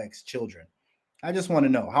complex children. I just want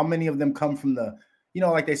to know how many of them come from the,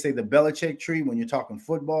 like they say, the Belichick tree when you're talking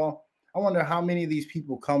football. I wonder how many of these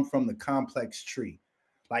people come from the complex tree.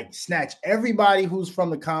 Like, snatch everybody who's from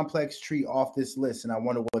the complex tree off this list, and I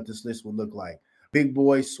wonder what this list would look like. Big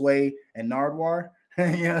Boy, Sway, and Nardwuar. You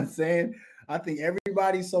know what I'm saying? I think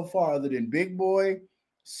everybody so far, other than Big Boy,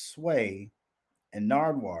 Sway, and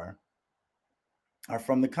Nardwar, are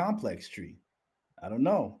from the complex tree. I don't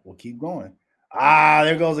know. We'll keep going. Ah,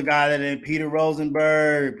 there goes a guy that in Peter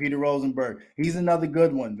Rosenberg. Peter Rosenberg. He's another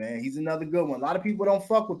good one, man. He's another good one. A lot of people don't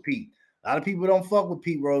fuck with Pete. A lot of people don't fuck with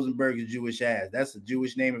Pete Rosenberg's Jewish ass. That's a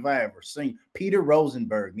Jewish name if I ever seen. Peter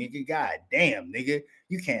Rosenberg, nigga. God damn, nigga.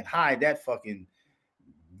 You can't hide that fucking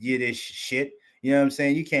Yiddish shit. You know what I'm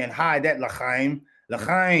saying? You can't hide that L'chaim.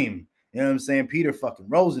 L'chaim. You know what I'm saying? Peter fucking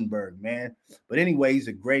Rosenberg, man. But anyway, he's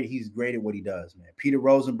great at what he does, man. Peter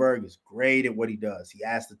Rosenberg is great at what he does. He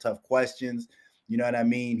asks the tough questions. You know what I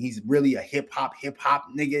mean? He's really a hip hop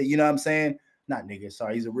nigga. You know what I'm saying? Not nigga,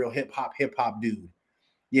 sorry. He's a real hip hop dude.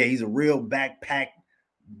 Yeah, he's a real backpack.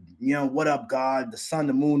 You know, what up, God? The sun,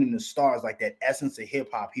 the moon, and the stars, like that essence of hip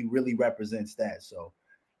hop. He really represents that. So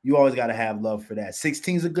you always got to have love for that.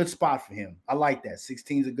 16 is a good spot for him. I like that.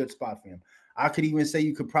 16 is a good spot for him. I could even say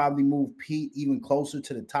you could probably move Pete even closer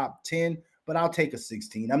to the top 10, but I'll take a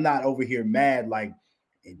 16. I'm not over here mad like,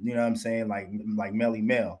 you know what I'm saying, like Melly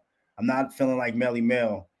Mel. I'm not feeling like Melly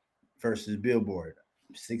Mel versus Billboard.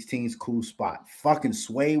 16's cool spot. Fucking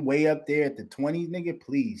Sway way up there at the 20s, nigga.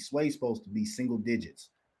 Please. Sway's supposed to be single digits.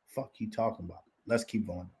 Fuck you talking about. Let's keep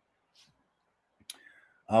going.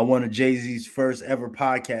 One of Jay-Z's first ever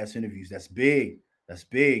podcast interviews. That's big. That's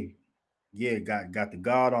big. Yeah, got the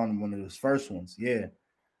God on one of those first ones. Yeah,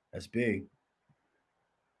 that's big.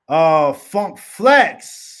 Funk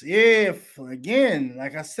Flex. Yeah, again,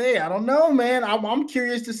 like I say, I don't know, man. I'm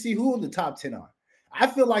curious to see who the top 10 are. I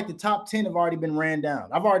feel like the top 10 have already been ran down.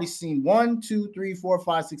 I've already seen 1, 2, 3, 4,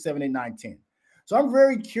 5, 6, 7, 8, 9, 10. So I'm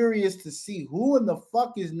very curious to see who in the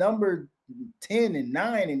fuck is number 10 and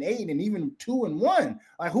 9 and 8 and even 2 and 1.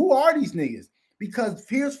 Like, who are these niggas? Because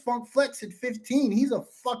here's Funk Flex at 15. He's a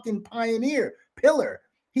fucking pioneer, pillar.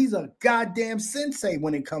 He's a goddamn sensei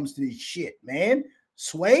when it comes to this shit, man.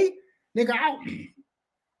 Sway? Nigga,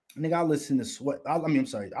 I'll listen to Sway.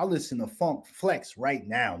 I'll listen to Funk Flex right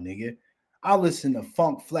now, nigga. I'll listen to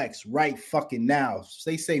Funk Flex right fucking now.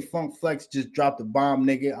 They say Funk Flex just dropped a bomb,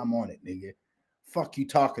 nigga. I'm on it, nigga. Fuck you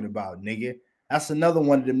talking about, nigga. That's another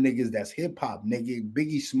one of them niggas that's hip hop, nigga.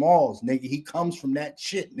 Biggie Smalls, nigga. He comes from that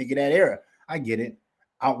shit, nigga, that era. I get it.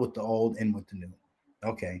 Out with the old, in with the new.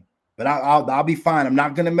 Okay. But I'll be fine. I'm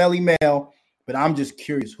not gonna Melly Mel, but I'm just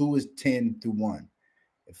curious who is 10 through 1.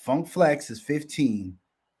 If Funk Flex is 15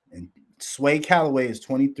 and Sway Calloway is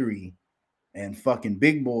 23 and fucking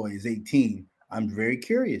Big Boy is 18, I'm very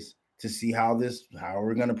curious to see how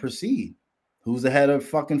we're gonna proceed. Who's ahead of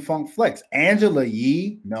fucking Funk Flex? Angela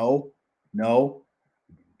Yee? No.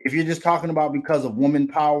 If you're just talking about because of woman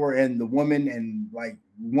power and the woman and like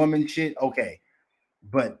woman shit, okay.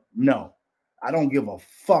 But no, I don't give a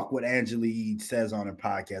fuck what Angela Yee says on her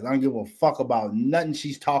podcast. I don't give a fuck about nothing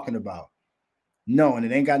she's talking about. No, and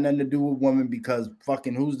it ain't got nothing to do with women because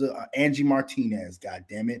fucking who's the Angie Martinez? God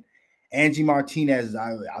damn it, Angie Martinez.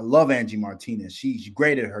 I love Angie Martinez. She's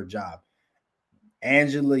great at her job.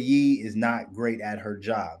 Angela Yee is not great at her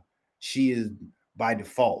job. She is by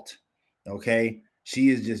default. Okay, she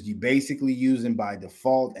is just you basically using by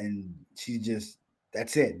default, and she's just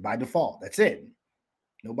that's it by default. That's it.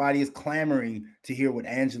 Nobody is clamoring to hear what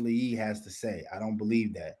Angela Yee has to say. I don't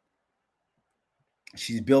believe that.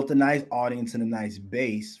 She's built a nice audience and a nice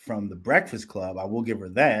base from the Breakfast Club. I will give her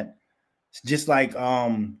that. It's just like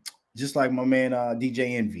my man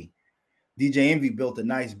DJ Envy. DJ Envy built a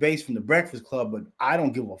nice base from the Breakfast Club, but I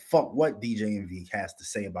don't give a fuck what DJ Envy has to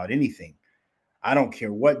say about anything. I don't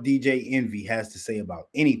care what DJ Envy has to say about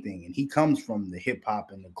anything. And he comes from the hip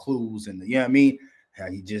hop and the clues and the, you know what I mean?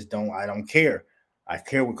 He just don't, I don't care. I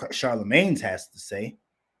care what Charlemagne's has to say.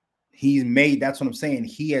 He's made, that's what I'm saying.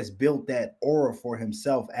 He has built that aura for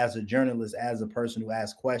himself as a journalist, as a person who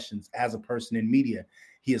asks questions, as a person in media.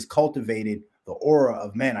 He has cultivated the aura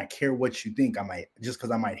of, man, I care what you think. I might, just because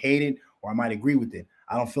I might hate it or I might agree with it.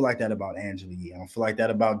 I don't feel like that about Angela Yee. I don't feel like that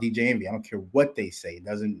about DJ Envy. I don't care what they say. It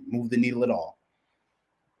doesn't move the needle at all.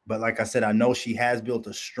 But like I said, I know she has built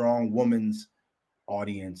a strong woman's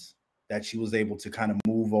audience that she was able to kind of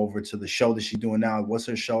move over to the show that she's doing now. What's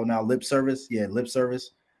her show now? Lip Service? Yeah, Lip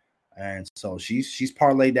Service. And so she's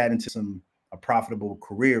parlayed that into a profitable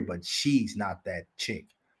career, but she's not that chick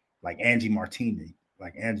like Angela Martinez.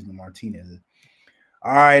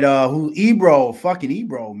 All right, who Ebro? Fucking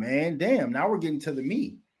Ebro, man. Damn, now we're getting to the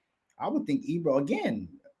meat. I would think Ebro again.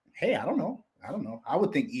 Hey, I don't know. I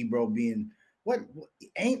would think Ebro being what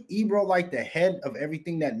ain't Ebro like the head of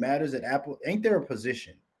everything that matters at Apple? Ain't there a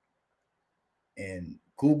position in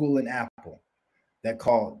Google and Apple that's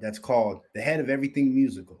called the head of everything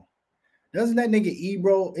musical? Doesn't that nigga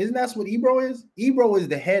Ebro? Isn't that what Ebro is? Ebro is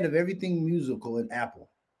the head of everything musical in Apple.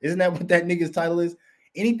 Isn't that what that nigga's title is?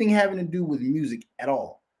 Anything having to do with music at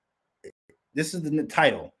all. This is the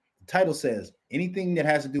title. The title says anything that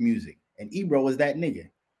has to do with music. And Ebro is that nigga.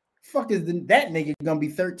 Fuck is that nigga gonna be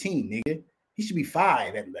 13, nigga? He should be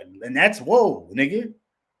 5. And that's whoa, nigga.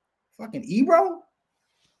 Fucking Ebro?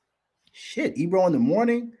 Shit, Ebro in the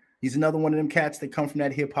morning. He's another one of them cats that come from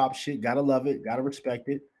that hip hop shit. Gotta love it, gotta respect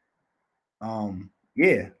it.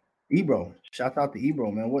 Yeah, Ebro. Shout out to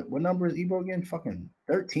Ebro, man. What number is Ebro again? Fucking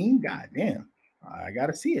 13? God damn. I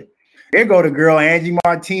gotta see it. There go the girl, Angie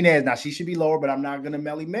Martinez. Now she should be lower, but I'm not gonna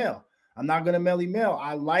Melly Mel. I'm not gonna Melly Mel.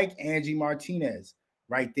 I like Angie Martinez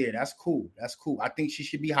right there. That's cool. That's cool. I think she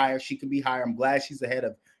should be higher. She could be higher. I'm glad she's ahead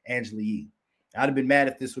of Angela Yee. I'd have been mad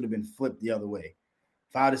if this would have been flipped the other way.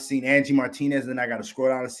 If I'd have seen Angie Martinez, then I got to scroll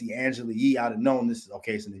down and see Angela Yee, I'd have known this is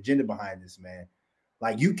okay. It's an agenda behind this, man.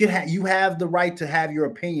 Like you have the right to have your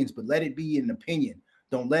opinions, but let it be an opinion.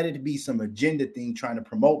 Don't let it be some agenda thing trying to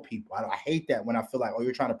promote people. I hate that when I feel like, oh,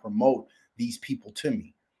 you're trying to promote these people to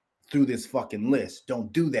me through this fucking list.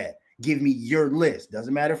 Don't do that. Give me your list.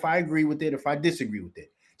 Doesn't matter if I agree with it, if I disagree with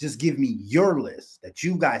it. Just give me your list that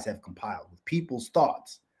you guys have compiled with people's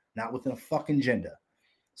thoughts, not with a fucking agenda.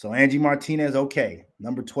 So Angie Martinez, okay.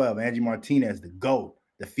 Number 12, Angie Martinez, the GOAT,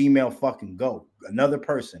 the female fucking GOAT. Another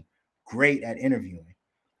person, great at interviewing,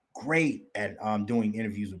 great at doing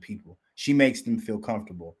interviews with people. She makes them feel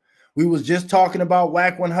comfortable. We was just talking about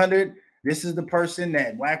Wack 100. This is the person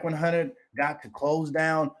that Wack 100 got to close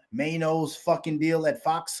down Maino's fucking deal at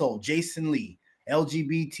Fox Soul. Jason Lee,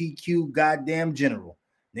 LGBTQ goddamn general.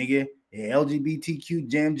 Nigga, yeah, LGBTQ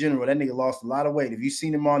jam general. That nigga lost a lot of weight. Have you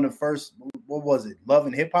seen him on the first, what was it? Love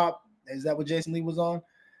and Hip Hop? Is that what Jason Lee was on?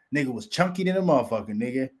 Nigga was chunky than a motherfucker,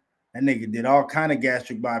 nigga. That nigga did all kind of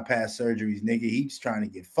gastric bypass surgeries, nigga. He's trying to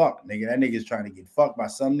get fucked, nigga. That nigga's trying to get fucked by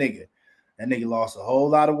some nigga. That nigga lost a whole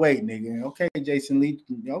lot of weight, nigga. Okay, Jason Lee.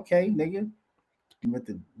 Okay, nigga. With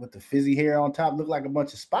the fizzy hair on top, look like a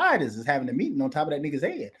bunch of spiders is having a meeting on top of that nigga's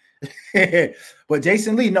head. But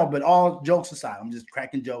Jason Lee, no, but all jokes aside, I'm just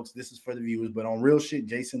cracking jokes. This is for the viewers, but on real shit,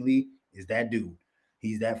 Jason Lee is that dude.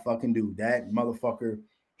 He's that fucking dude. That motherfucker,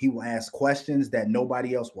 he will ask questions that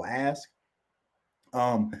nobody else will ask.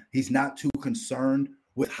 He's not too concerned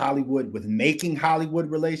with Hollywood, with making Hollywood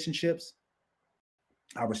relationships.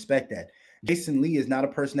 I respect that. Jason Lee is not a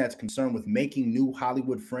person that's concerned with making new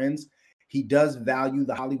Hollywood friends. He does value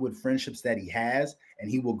the Hollywood friendships that he has, and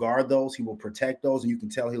he will guard those. He will protect those, and you can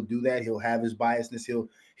tell he'll do that. He'll have his biasness. He'll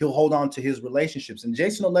hold on to his relationships. And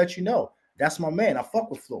Jason will let you know, that's my man. I fuck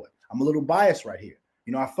with Floyd. I'm a little biased right here.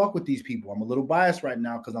 You know, I fuck with these people. I'm a little biased right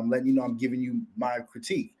now because I'm letting you know I'm giving you my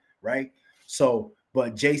critique, right? So,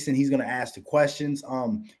 but Jason, he's going to ask the questions.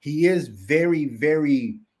 He is very,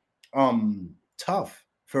 very tough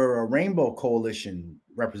for a Rainbow Coalition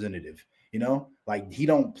representative. You know, like he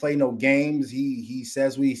don't play no games. He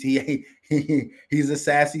says he's a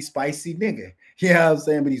sassy, spicy nigga. You know what I'm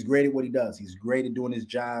saying? But he's great at what he does. He's great at doing his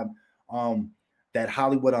job. That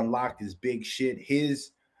Hollywood Unlocked is big shit.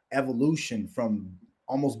 His evolution from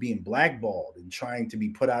almost being blackballed and trying to be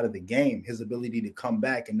put out of the game, his ability to come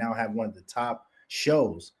back and now have one of the top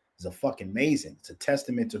shows is a fucking amazing. It's a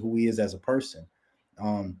testament to who he is as a person.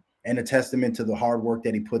 And a testament to the hard work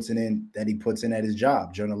that he puts in at his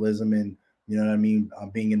job, journalism, and you know what I mean,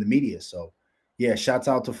 being in the media. So yeah, shouts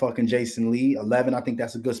out to fucking Jason Lee. 11, I think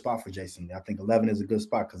that's a good spot for Jason Lee. I think 11 is a good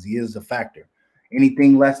spot because he is a factor.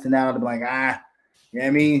 Anything less than that, I'd be like, you know what I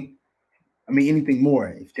mean? I mean, anything more.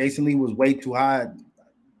 If Jason Lee was way too high,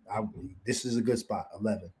 this is a good spot,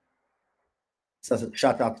 11. So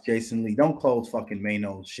shout out to Jason Lee. Don't close fucking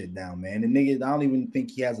Maino shit down, man. And nigga, I don't even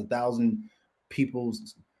think he has 1,000 people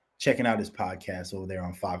checking out his podcast over there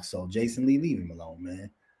on Fox. So Jason Lee, leave him alone,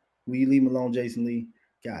 man. Will you leave him alone, Jason Lee?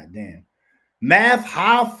 God damn. Math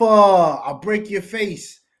Hoffa, I'll break your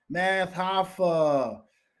face. Math Hoffa.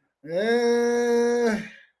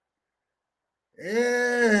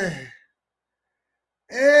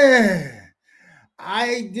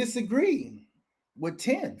 I disagree with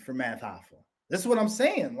 10 for Math Hoffa. That's what I'm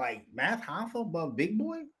saying. Like Math Hoffa above Big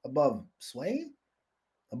Boy, above Sway,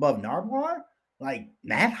 above Nardwuar. Like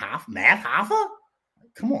Math Hoffa?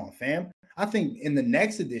 Come on, fam. I think in the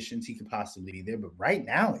next editions he could possibly be there, but right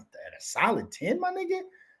now at a solid 10, my nigga,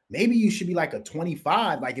 maybe you should be like a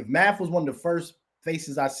 25. Like if Math was one of the first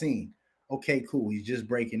faces I seen, okay, cool, he's just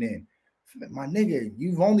breaking in. My nigga,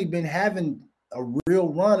 you've only been having a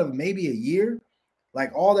real run of maybe a year.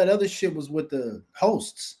 Like all that other shit was with the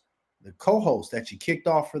hosts, the co-hosts that you kicked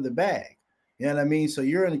off for the bag. You know what I mean? So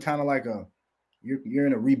you're in kind of like you're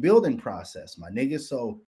in a rebuilding process, my nigga.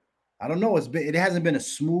 So I don't know. It hasn't been a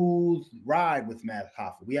smooth ride with Math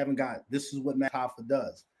Hoffa. We haven't got this is what Math Hoffa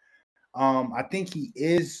does. I think he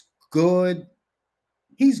is good.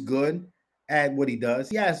 He's good at what he does.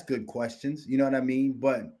 He asks good questions. You know what I mean?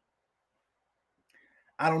 But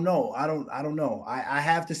I don't know. I don't know. I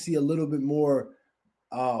have to see a little bit more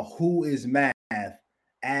who is Math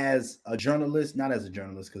as a journalist, not as a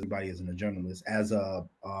journalist, because everybody isn't a journalist, as a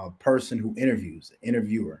person who interviews,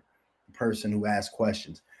 interviewer, a person who asks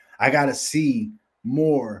questions. I gotta see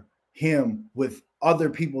more him with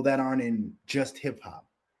other people that aren't in just hip hop.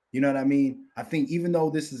 You know what I mean? I think even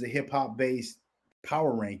though this is a hip hop based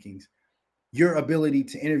power rankings, your ability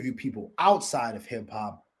to interview people outside of hip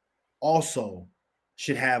hop also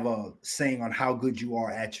should have a saying on how good you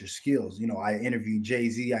are at your skills. You know, I interviewed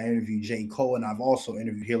Jay-Z, I interviewed J. Cole, and I've also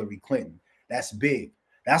interviewed Hillary Clinton. That's big.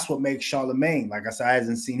 That's what makes Charlemagne, like I said, I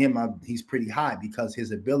haven't seen him. He's pretty high because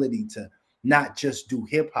his ability to not just do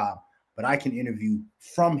hip hop, but I can interview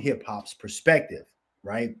from hip hop's perspective,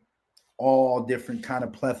 right? All different kind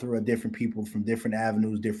of plethora of different people from different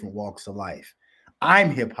avenues, different walks of life. I'm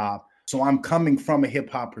hip hop, so I'm coming from a hip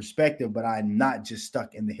hop perspective, but I'm not just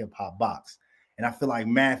stuck in the hip hop box. And I feel like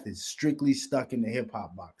Math is strictly stuck in the hip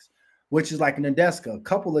hop box, which is like an Nadeska. A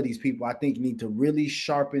couple of these people I think need to really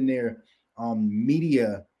sharpen their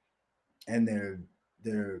media and their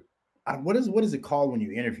what is it called when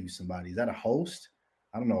you interview somebody? Is that a host?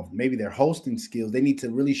 I don't know. Maybe their hosting skills. They need to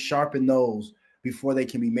really sharpen those before they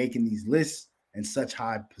can be making these lists in such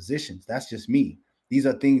high positions. That's just me. These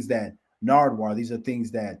are things that Nardwar. These are things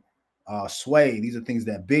that Sway. These are things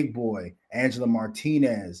that Big Boy, Angela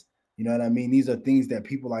Martinez. You know what I mean? These are things that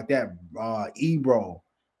people like that, Ebro,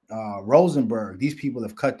 Rosenberg. These people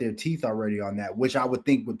have cut their teeth already on that, which I would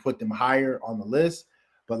think would put them higher on the list.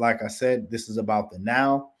 But like I said, this is about the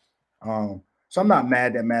now. So I'm not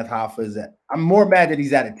mad that Math Hoffa is at. I'm more mad that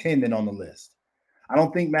he's at a 10 than on the list. I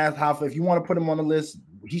don't think Math Hoffa, if you want to put him on the list,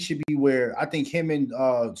 he should be where I think him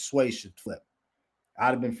and Sway should flip.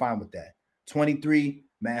 I'd have been fine with that. 23,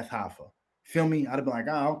 Math Hoffa. Feel me? I'd have been like,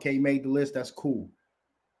 okay, you made the list. That's cool.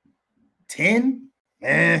 10?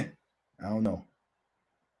 I don't know.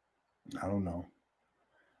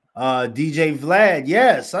 DJ Vlad,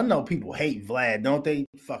 yes, I know people hate Vlad, don't they?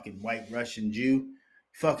 Fucking white Russian Jew.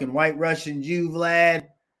 Fucking white Russian Jew, Vlad.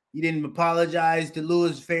 You didn't apologize to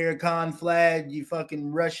Louis Farrakhan, Vlad, you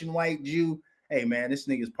fucking Russian white Jew. Hey, man, this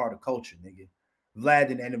nigga's part of culture, nigga.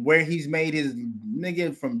 Vlad, and where he's made his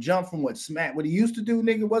nigga from jump from what he used to do,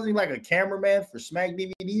 nigga, wasn't he like a cameraman for Smack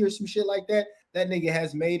DVD or some shit like that? That nigga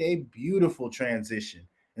has made a beautiful transition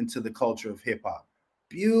into the culture of hip hop.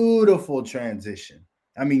 Beautiful transition.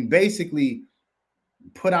 I mean, basically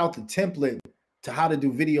put out the template to how to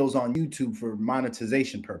do videos on YouTube for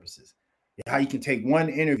monetization purposes. How you can take one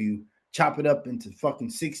interview, chop it up into fucking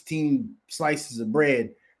 16 slices of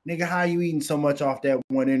bread. Nigga, how you eating so much off that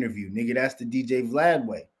one interview? Nigga, that's the DJ Vlad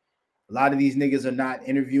way. A lot of these niggas are not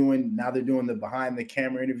interviewing. Now they're doing the behind the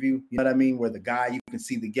camera interview. You know what I mean? Where the guy, you can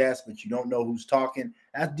see the guest, but you don't know who's talking.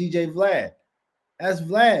 That's DJ Vlad. That's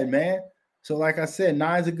Vlad, man. So like I said,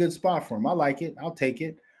 9's a good spot for him. I like it. I'll take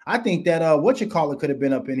it. I think that whatchamacallit could have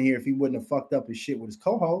been up in here if he wouldn't have fucked up his shit with his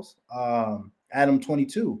co-host, Adam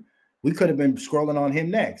 22. We could have been scrolling on him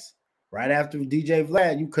next. Right after DJ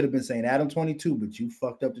Vlad, you could have been saying Adam 22, but you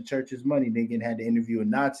fucked up the church's money, nigga, and had to interview a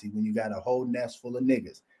Nazi when you got a whole nest full of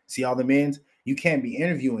niggas. See all the men's? You can't be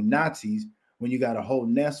interviewing Nazis when you got a whole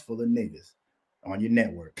nest full of niggas on your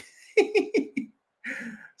network.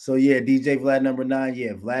 So yeah, DJ Vlad number 9.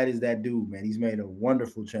 Yeah, Vlad is that dude, man. He's made a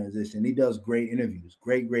wonderful transition. He does great interviews,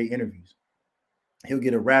 great interviews. He'll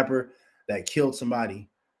get a rapper that killed somebody.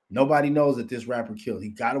 Nobody knows that this rapper killed. He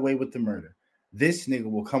got away with the murder. This nigga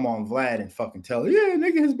will come on Vlad and fucking tell, yeah,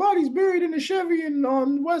 nigga, his body's buried in a Chevy and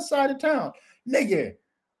on the west side of town. Nigga,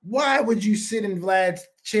 why would you sit in Vlad's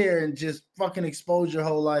chair and just fucking expose your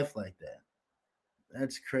whole life like that?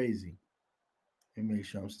 That's crazy. Let me make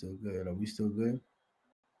sure I'm still good. Are we still good?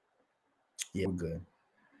 Yeah, we're good.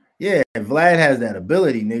 Yeah, Vlad has that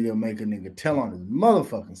ability, nigga, make a nigga tell on his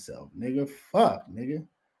motherfucking self. Nigga, fuck, nigga.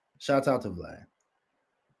 Shouts out to Vlad.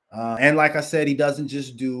 And like I said, he doesn't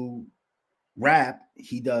just do rap.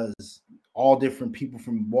 He does all different people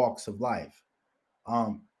from walks of life.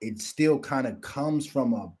 It still kind of comes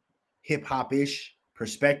from a hip-hop-ish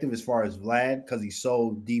perspective as far as Vlad, because he's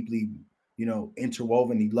so deeply,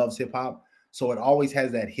 interwoven. He loves hip-hop. So it always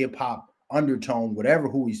has that hip-hop undertone, whatever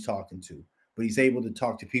who he's talking to. But he's able to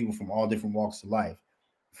talk to people from all different walks of life.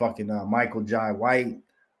 Fucking Michael Jai White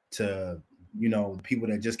to, people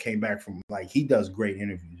that just came back from, like, he does great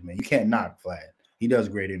interviews, man. You can't knock Vlad. He does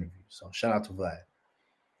great interviews. So shout out to Vlad.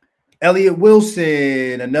 Elliot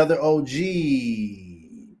Wilson, another OG.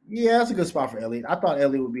 Yeah, that's a good spot for Elliot. I thought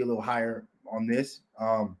Elliot would be a little higher on this,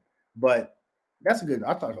 but that's a good.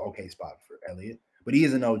 I thought okay spot for Elliot, but he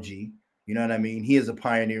is an OG. You know what I mean? He is a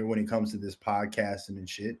pioneer when it comes to this podcasting and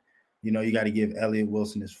shit. You know, you got to give Elliot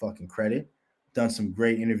Wilson his fucking credit. Done some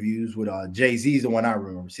great interviews with Jay-Z's the one I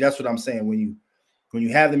remember. See, that's what I'm saying. When you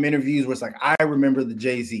have them interviews where it's like, I remember the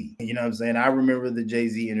Jay-Z. You know what I'm saying? I remember the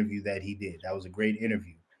Jay-Z interview that he did. That was a great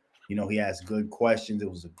interview. You know, he asked good questions. It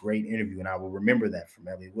was a great interview, and I will remember that from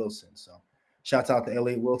Elliot Wilson. So shouts out to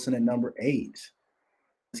Elliot Wilson at number 8.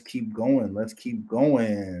 Let's keep going. Let's keep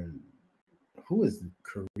going. Who is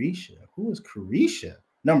Carisha? Who is Carisha?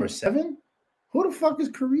 Number 7? Who the fuck is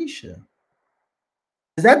Carisha?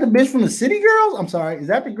 Is that the bitch from the City Girls? I'm sorry. Is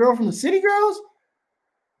that the girl from the City Girls?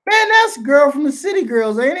 Man, that's the girl from the City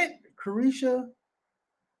Girls, ain't it? Carisha.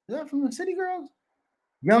 Is that from the City Girls?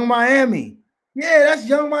 Young Miami. Yeah, that's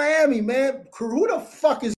Young Miami, man. Who the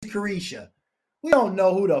fuck is Carisha? We don't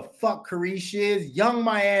know who the fuck Carisha is. Young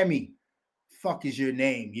Miami. Fuck is your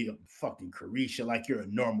name? You fucking Carisha, like you're a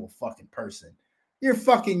normal fucking person. You're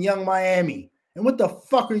fucking Young Miami. And what the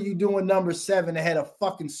fuck are you doing number 7 ahead of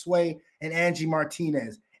fucking Sway and Angie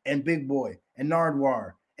Martinez and Big Boy and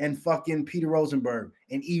Nardwar and fucking Peter Rosenberg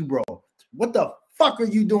and Ebro? What the fuck are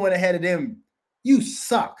you doing ahead of them? You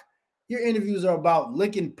suck. Your interviews are about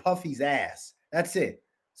licking Puffy's ass. That's it.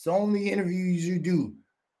 It's the only interviews you do.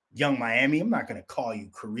 Young Miami, I'm not going to call you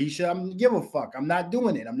Carisha. I'm going to give a fuck. I'm not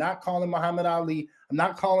doing it. I'm not calling Muhammad Ali. I'm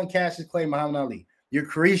not calling Cassius Clay Muhammad Ali. You're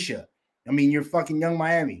Carisha. I mean, you're fucking Young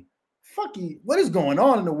Miami. Fucking, what is going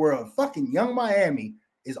on in the world? Fucking Young Miami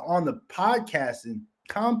is on the podcasting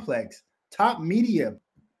complex, top media.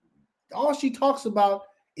 All she talks about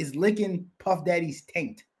is licking Puff Daddy's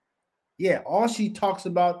taint. Yeah, all she talks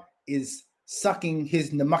about is sucking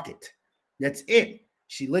his namucket. That's it.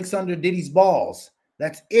 She licks under Diddy's balls.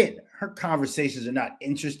 That's it. Her conversations are not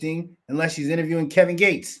interesting unless she's interviewing Kevin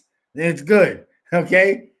Gates. Then it's good.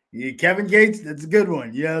 Okay? Yeah, Kevin Gates, that's a good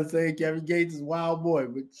one. You know what I'm saying? Kevin Gates is a wild boy.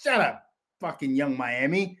 But shut up, fucking Young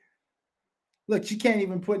Miami. Look, she can't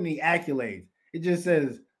even put any accolades. It just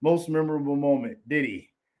says most memorable moment, Diddy.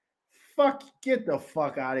 Fuck, get the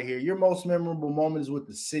fuck out of here. Your most memorable moment is with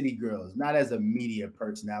the City Girls, not as a media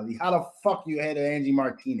personality. How the fuck are you ahead of Angie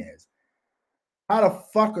Martinez? How the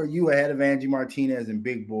fuck are you ahead of Angie Martinez and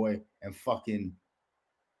Big Boy and fucking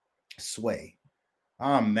Sway?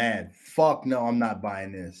 I'm mad. Fuck no, I'm not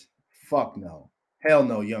buying this. Fuck no. Hell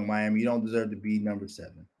no, Young Miami. You don't deserve to be number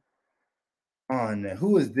 7. On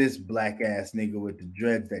who is this black ass nigga with the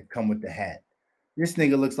dreads that come with the hat? This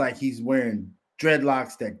nigga looks like he's wearing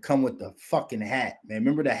dreadlocks that come with the fucking hat, man.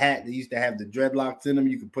 Remember the hat that used to have the dreadlocks in them?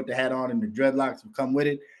 You could put the hat on and the dreadlocks would come with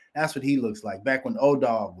it. That's what he looks like back when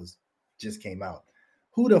O-Dog just came out.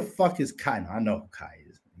 Who the fuck is Kai? I know who Kai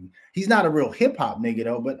is. He's not a real hip hop nigga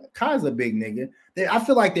though, but Kai's a big nigga. I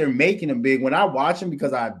feel like they're making him big when I watch him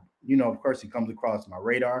because of course he comes across my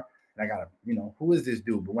radar and I gotta, who is this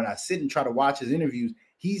dude? But when I sit and try to watch his interviews,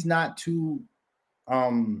 he's not too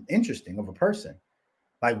interesting of a person.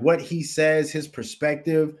 Like what he says, his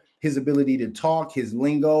perspective, his ability to talk, his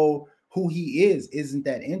lingo, who he isn't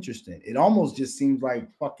that interesting. It almost just seems like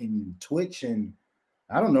fucking Twitch and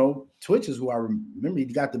I don't know. Twitch is who I remember. He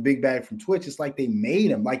got the big bag from Twitch. It's like they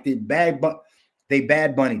made him, like they Bad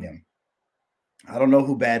Bunnied him. I don't know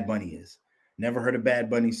who Bad Bunny is. Never heard a Bad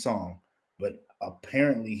Bunny song, but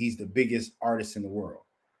apparently he's the biggest artist in the world.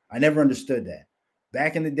 I never understood that.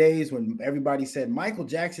 Back in the days when everybody said Michael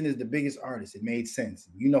Jackson is the biggest artist, it made sense.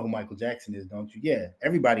 You know who Michael Jackson is, don't you? Yeah,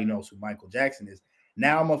 everybody knows who Michael Jackson is.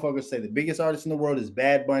 Now motherfuckers say the biggest artist in the world is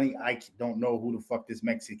Bad Bunny. I don't know who the fuck this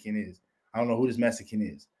Mexican is. I don't know who this Mexican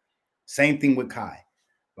is. Same thing with Kai.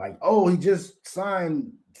 Like, oh, he just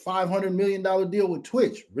signed $500 million deal with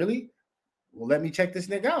Twitch. Really? Well, let me check this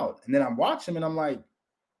nigga out. And then I'm watching him and I'm like,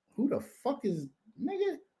 who the fuck is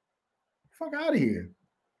nigga? Fuck out of here.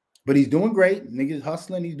 But he's doing great. Nigga's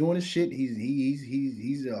hustling. He's doing his shit.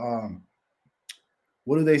 He's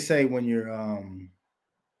what do they say when your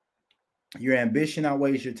ambition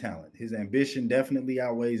outweighs your talent? His ambition definitely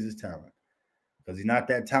outweighs his talent. Because he's not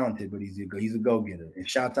that talented, but he's a go-getter. And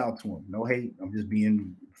shouts out to him. No hate. I'm just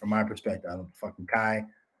being from my perspective. I don't fucking Kai,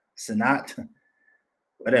 Sanat,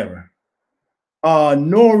 whatever.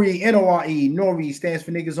 Nori, N-O-R-E. Nori stands for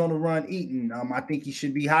niggas on the run eating. I think he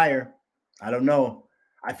should be higher. I don't know.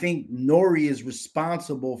 I think Nori is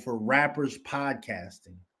responsible for rappers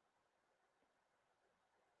podcasting.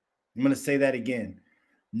 I'm going to say that again.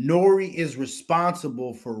 Nori is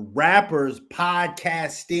responsible for rappers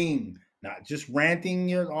podcasting. Not just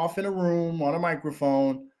ranting off in a room on a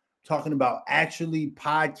microphone, talking about actually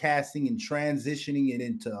podcasting and transitioning it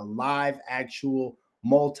into a live, actual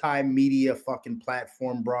multimedia fucking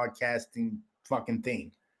platform broadcasting fucking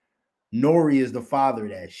thing. Nori is the father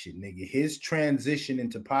of that shit, nigga. His transition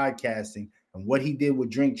into podcasting and what he did with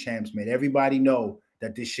Drink Champs made everybody know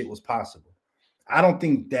that this shit was possible. I don't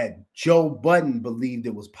think that Joe Budden believed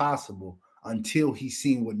it was possible until he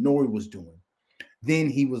seen what Nori was doing. Then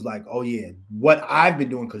he was like, oh yeah, what I've been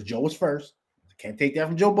doing, because Joe was first. Can't take that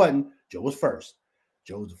from Joe Budden. Joe was first.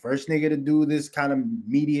 Joe was the first nigga to do this kind of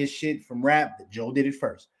media shit from rap. Joe did it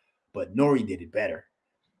first. But Nori did it better.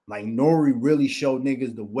 Like, Nori really showed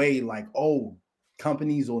niggas the way, like, oh,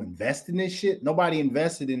 companies will invest in this shit. Nobody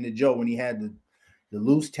invested in the Joe when he had the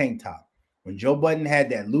loose tank top. When Joe Budden had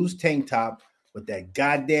that loose tank top with that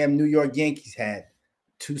goddamn New York Yankees hat,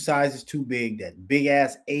 2 sizes too big, that big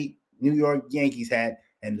ass 8 New York Yankees hat,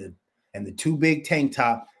 and the too big tank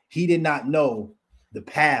top, he did not know the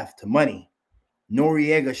path to money.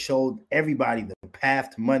 Noriega showed everybody the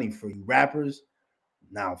path to money for you rappers.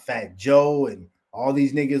 Now, Fat Joe and all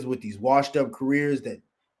these niggas with these washed up careers that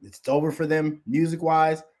it's over for them music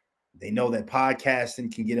wise, they know that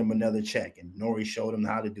podcasting can get them another check. And Nori showed them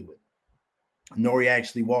how to do it. Nori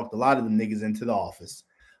actually walked a lot of them niggas into the office.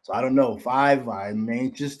 So I don't know. 5, I'm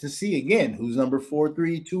anxious to see again who's number 4,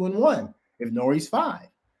 3, 2, and 1 if Nori's 5.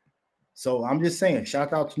 So I'm just saying,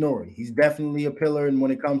 shout out to Nori. He's definitely a pillar. And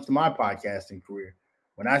when it comes to my podcasting career,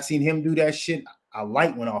 when I seen him do that shit, a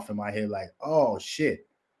light went off in my head like, oh shit.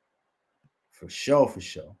 For sure, for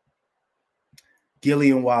sure.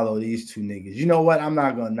 Gilly and Wallow, these 2 niggas. You know what? I'm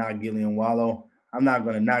not going to knock Gilly and Wallow. I'm not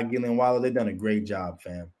going to knock Gilly and Wallow. They've done a great job,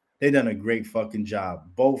 fam. They've done a great fucking job.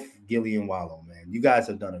 Both Gilly and Wallow, man. You guys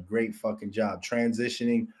have done a great fucking job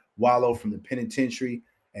transitioning Wallow from the penitentiary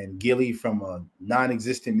and Gilly from a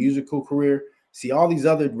non-existent musical career. See, all these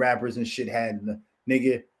other rappers and shit had,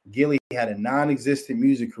 nigga, Gilly had a non-existent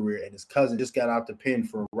music career and his cousin just got out the pen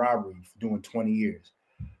for a robbery for doing 20 years.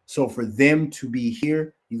 So for them to be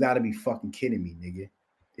here, you got to be fucking kidding me, nigga.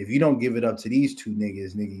 If you don't give it up to these 2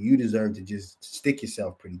 niggas, nigga, you deserve to just stick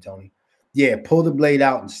yourself, Pretty Tony. Yeah, pull the blade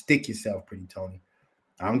out and stick yourself, Pretty Tony.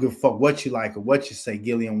 I don't give a fuck what you like or what you say,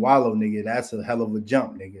 Gilly and Wallow, nigga. That's a hell of a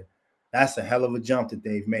jump, nigga. That's a hell of a jump that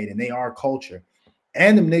they've made, and they are culture.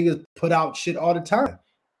 And them niggas put out shit all the time.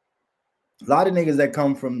 A lot of niggas that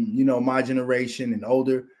come from, you know, my generation and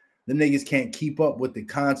older, them niggas can't keep up with the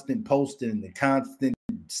constant posting and the constant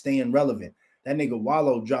staying relevant. That nigga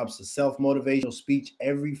Wallow drops a self-motivational speech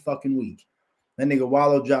every fucking week. That nigga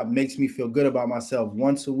Wallow drop makes me feel good about myself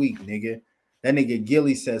once a week, nigga. That nigga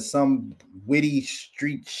Gilly says some witty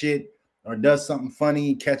street shit or does something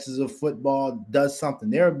funny, catches a football, does something.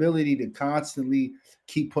 Their ability to constantly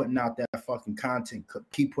keep putting out that fucking content,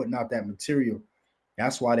 keep putting out that material,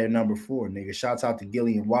 that's why they're number 4, nigga. Shouts out to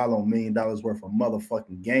Gilly and Wallow, $1 million worth of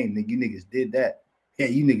motherfucking game, nigga. You niggas did that. Yeah,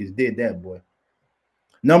 you niggas did that, boy.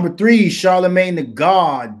 Number 3, Charlemagne the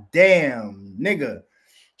God. Damn, nigga.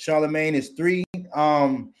 Charlemagne is 3.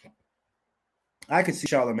 I could see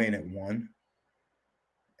Charlemagne at 1.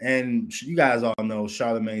 And you guys all know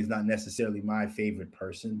Charlemagne is not necessarily my favorite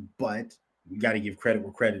person, but you got to give credit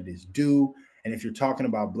where credit is due. And if you're talking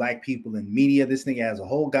about black people in media, this nigga has a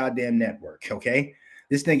whole goddamn network, okay?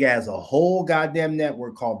 This nigga has a whole goddamn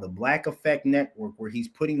network called the Black Effect Network, where he's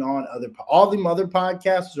putting on all them other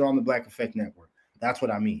podcasts are on the Black Effect Network. That's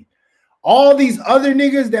what I mean. All these other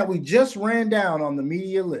niggas that we just ran down on the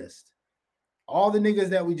media list, all the niggas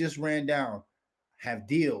that we just ran down have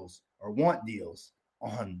deals or want deals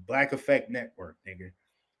on Black Effect Network, nigga.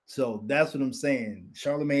 So that's what I'm saying.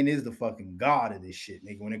 Charlemagne is the fucking god of this shit,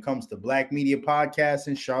 nigga. When it comes to black media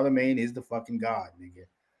podcasting, Charlemagne is the fucking god, nigga.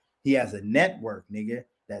 He has a network, nigga,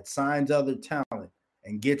 that signs other talent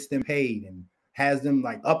and gets them paid and has them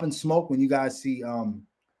like Up in Smoke. When you guys see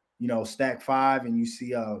you know, Stack 5 and you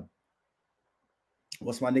see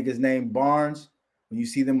what's my nigga's name, Barnes, when you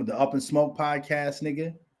see them with the Up in Smoke podcast,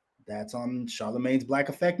 nigga, that's on Charlemagne's Black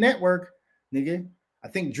Effect Network, nigga. I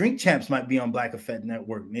think Drink Champs might be on Black Effect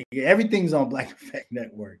Network, nigga. Everything's on Black Effect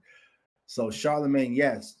Network. So Charlemagne,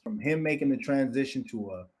 yes, from him making the transition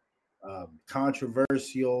to a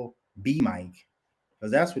controversial B mic,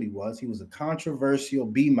 because that's what he was. He was a controversial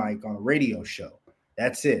B mic on a radio show.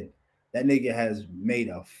 That's it. That nigga has made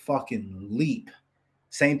a fucking leap.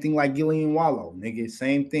 Same thing like Gillian Wallow, nigga.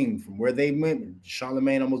 Same thing from where they went.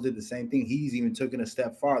 Charlemagne almost did the same thing. He's even taken a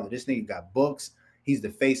step farther. This nigga got books. He's the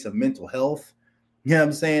face of mental health. You know what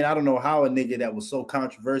I'm saying? I don't know how a nigga that was so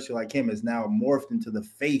controversial like him is now morphed into the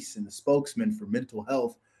face and the spokesman for mental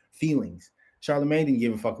health feelings. Charlemagne didn't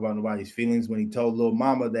give a fuck about nobody's feelings when he told Lil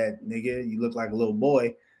Mama that, nigga, you look like a little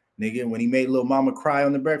boy. Nigga, when he made Lil Mama cry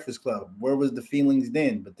on the Breakfast Club, where was the feelings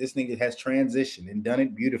then? But this nigga has transitioned and done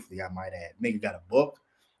it beautifully, I might add. Nigga got a book.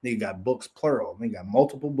 Nigga got books plural. Nigga got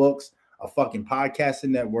multiple books, a fucking podcasting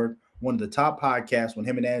network, one of the top podcasts when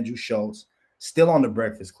him and Andrew Schultz, still on the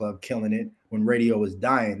Breakfast Club, killing it when radio was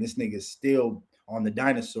dying. This nigga's still on the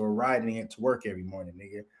dinosaur riding it to work every morning,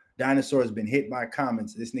 nigga. Dinosaur has been hit by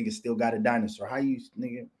comments. This nigga still got a dinosaur. How you,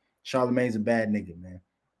 nigga? Charlamagne's a bad nigga, man.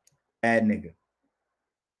 Bad nigga.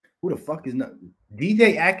 Who the fuck is not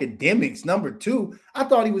DJ Academics #2? I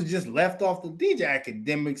thought he was just left off the DJ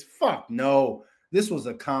Academics. Fuck no. This was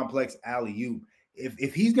a complex alley-oop.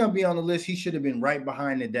 If he's gonna be on the list, he should have been right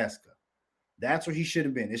behind Nadeska. That's where he should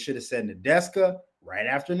have been. It should have said Nadeska. Right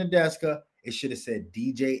after Nadeska, it should have said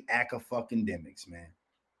DJ Academics, man.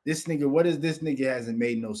 This nigga, what is this nigga hasn't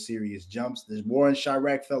made no serious jumps? The war in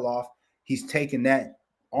Chirac fell off. He's taken that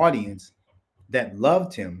audience that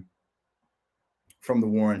loved him from the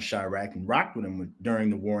war in Chirac and rocked with him during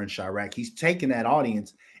the war in Chirac. He's taken that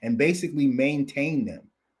audience and basically maintained them.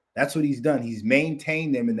 That's what he's done. He's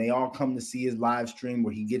maintained them, and they all come to see his live stream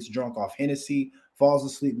where he gets drunk off Hennessy, falls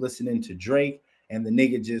asleep listening to Drake, and the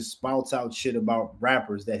nigga just spouts out shit about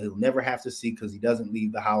rappers that he'll never have to see because he doesn't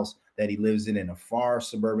leave the house that he lives in a far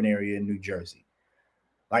suburban area in New Jersey.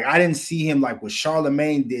 Like, I didn't see him like what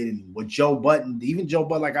Charlamagne did and what Joe Budden, even Joe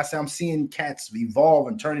Budden, like I said, I'm seeing cats evolve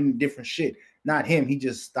and turn into different shit. Not him. He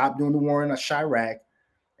just stopped doing the war in Chirac,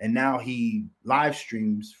 and now he live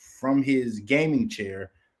streams from his gaming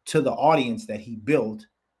chair to the audience that he built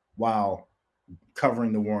while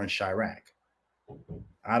covering the war in Chirac.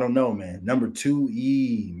 I don't know, man.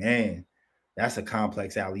 #2, man, that's a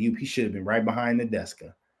complex alley-oop. He should have been right behind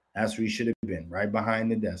Nadeska. That's where he should have been, right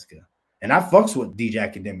behind Nadeska. And I fucks with DJ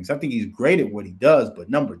Academics. I think he's great at what he does,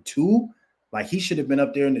 but #2, like, he should have been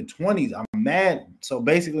up there in the 20s. I'm mad. So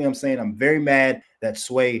basically, I'm saying I'm very mad that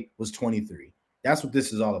Sway was 23. That's what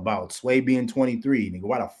this is all about. Sway being 23, nigga.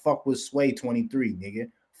 Why the fuck was Sway 23,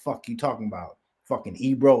 nigga? Fuck you talking about? Fucking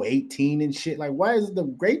Ebro 18 and shit. Like, why is the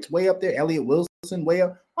greats way up there? Elliot Wilson way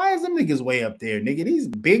up. Why is them niggas way up there, nigga? These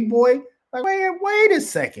big boy. Like, wait a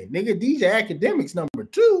second, nigga. DJ Academics #2.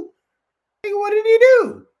 Nigga, what did he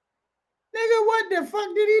do? Nigga, what the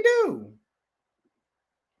fuck did he do?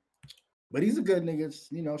 But he's a good nigga.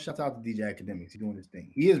 You know, shout out to DJ Academics. He's doing his thing.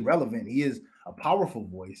 He is relevant. He is a powerful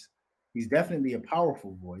voice. He's definitely a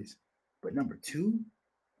powerful voice. But #2,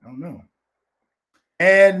 I don't know.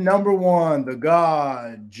 And #1, the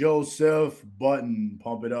God, Joseph Button.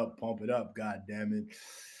 Pump it up, God damn it.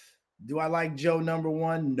 Do I like Joe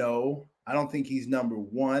 #1? No. I don't think he's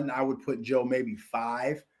 #1. I would put Joe maybe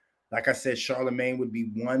 5. Like I said, Charlamagne would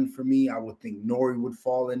be 1 for me. I would think Nori would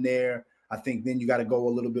fall in there. I think then you got to go a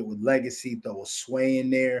little bit with legacy, throw a Sway in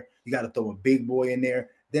there. You got to throw a Big Boy in there.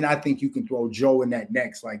 Then I think you can throw Joe in that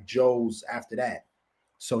next, like Joe's after that.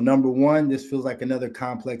 So #1, this feels like another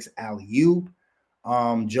complex alley-oop.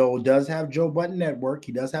 Joe does have Joe Budden Network.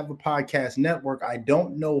 He does have a podcast network. I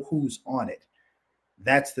don't know who's on it.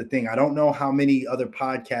 That's the thing. I don't know how many other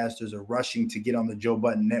podcasters are rushing to get on the Joe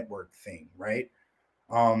Budden Network thing, right?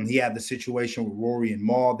 He had the situation with Rory and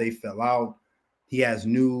Maul. They fell out. He has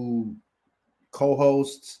new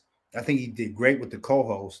co-hosts. I think he did great with the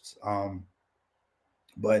co-hosts.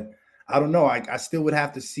 But I don't know. I still would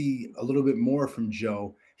have to see a little bit more from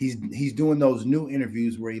Joe. He's doing those new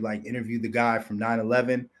interviews where he like interviewed the guy from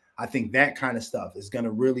 9/11. I think that kind of stuff is going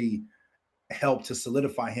to really help to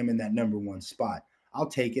solidify him in that #1 spot. I'll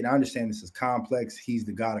take it. I understand this is complex. He's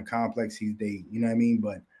the god of complex. You know what I mean?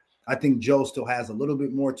 But I think Joe still has a little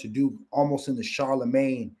bit more to do, almost in the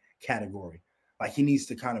Charlamagne category. Like, he needs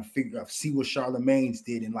to kind of see what Charlamagne's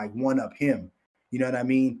did and like one up him. You know what I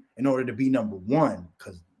mean? In order to be #1,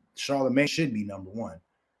 because Charlamagne should be #1.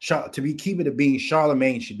 Keep it a being,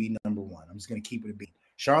 Charlamagne should be #1. I'm just gonna keep it a being.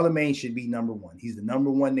 Charlamagne should be #1. He's the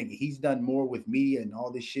 #1 nigga. He's done more with media and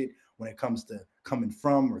all this shit when it comes to coming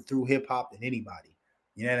from or through hip hop than anybody.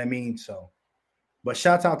 You know what I mean? So, but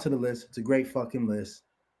shout out to the list. It's a great fucking list.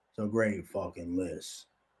 It's a great fucking list.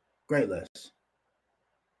 Great list.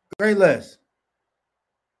 Great list.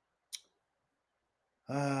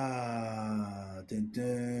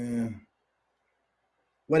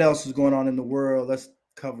 What else is going on in the world? Let's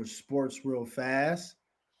cover sports real fast.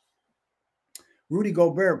 Rudy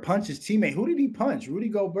Gobert punched his teammate. Who did he punch? Rudy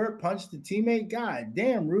Gobert punched the teammate? God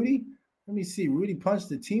damn, Rudy. Let me see. Rudy punched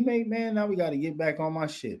the teammate, man. Now we got to get back on my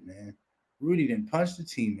shit, man. Rudy didn't punch the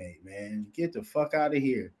teammate, man. Get the fuck out of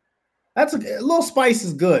here. That's a little spice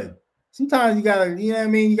is good. Sometimes you got to, you know what I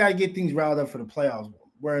mean? You got to get things riled up for the playoffs.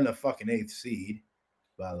 We're in the fucking 8th seed,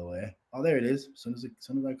 by the way. Oh, there it is. As soon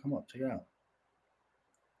as I come up, check it out.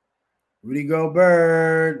 Rudy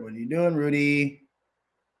Gobert. What are you doing, Rudy?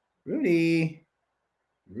 Rudy.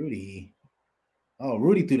 Oh,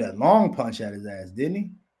 Rudy threw that long punch at his ass, didn't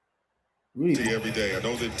he? Rudy. Every day. I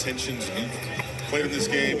know the tensions. You've played in this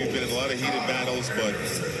game. You've been in a lot of heated battles, but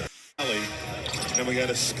and we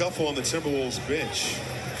got a scuffle on the Timberwolves bench.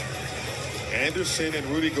 Anderson and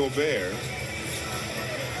Rudy Gobert.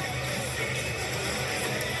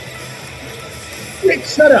 Rick,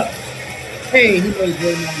 shut up. Hey, he made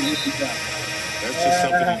Draymond. That's just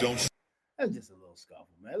something you don't. That's just a little scuffle,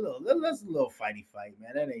 man. That's a little fighty fight,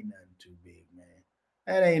 man. That ain't nothing too big, man.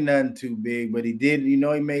 That ain't nothing too big, but he did, he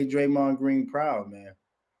made Draymond Green proud, man.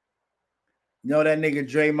 That nigga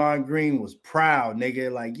Draymond Green was proud,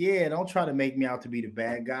 nigga. Like, yeah, don't try to make me out to be the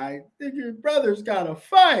bad guy. Nigga, brothers gotta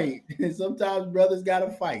fight. Sometimes brothers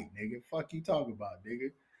gotta fight, nigga. Fuck you talking about,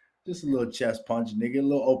 nigga. Just a little chest punch, nigga. A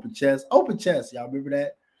little open chest. Open chest, y'all remember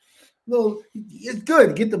that? It's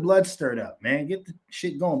good. Get the blood stirred up, man. Get the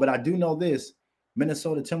shit going. But I do know this.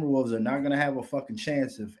 Minnesota Timberwolves are not going to have a fucking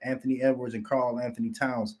chance if Anthony Edwards and Karl Anthony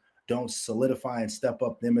Towns don't solidify and step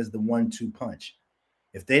up them as the 1-2 punch.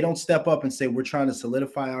 If they don't step up and say we're trying to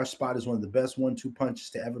solidify our spot as one of the best 1-2 punches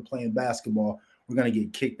to ever play in basketball, we're going to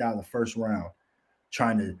get kicked out in the first round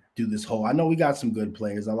trying to do this whole. I know we got some good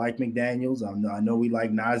players. I like McDaniels. I know we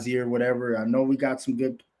like Nazir or whatever. I know we got some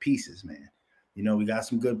good pieces, man. We got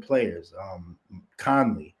some good players.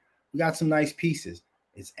 Conley. We got some nice pieces.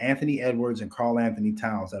 It's Anthony Edwards and Karl Anthony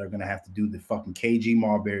Towns that are going to have to do the fucking KG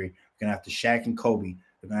Marbury. They're going to have to Shaq and Kobe.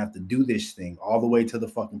 They're going to have to do this thing all the way to the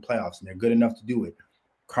fucking playoffs, and they're good enough to do it.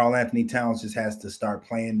 Karl Anthony Towns just has to start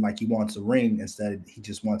playing like he wants a ring instead of he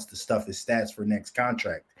just wants to stuff his stats for next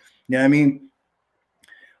contract. You know what I mean?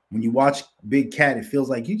 When you watch Big Cat, it feels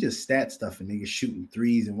like you just stat stuffing niggas shooting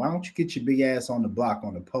threes, and why don't you get your big ass on the block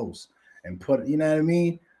on the post and put, you know what I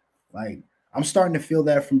mean? Like, I'm starting to feel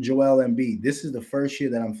that from Joel Embiid. This is the first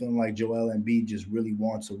year that I'm feeling like Joel Embiid just really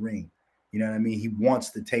wants a ring. You know what I mean? He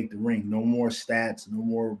wants to take the ring. No more stats, no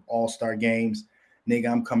more all-star games.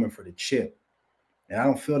 Nigga, I'm coming for the chip. And I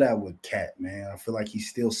don't feel that with Cat, man. I feel like he's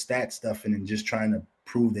still stat stuffing and just trying to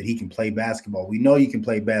prove that he can play basketball. We know you can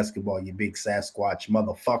play basketball, you big Sasquatch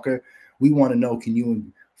motherfucker. We want to know, can you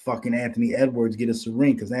and fucking Anthony Edwards get us a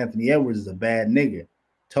ring? Because Anthony Edwards is a bad nigga.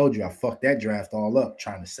 Told you I fucked that draft all up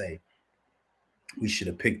trying to say we should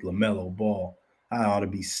have picked LaMelo Ball. I ought to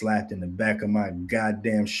be slapped in the back of my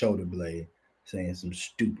goddamn shoulder blade saying some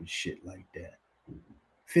stupid shit like that.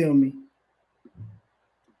 Feel me?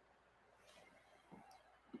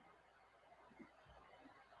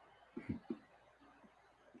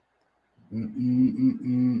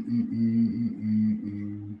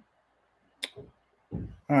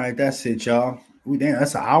 All right, that's it, y'all. Damn,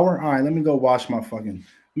 that's an hour. All right, let me go wash my motherfucking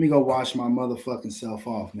self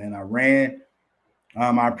off, man. I ran.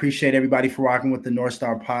 I appreciate everybody for rocking with the North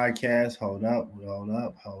Star podcast. Hold up,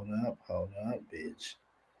 bitch.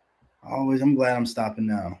 I'm glad I'm stopping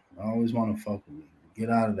now. I always want to fuck with me. Get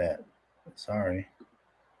out of that. Sorry.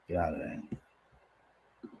 Get out of that.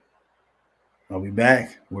 Are we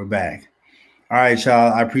back? We're back. All right,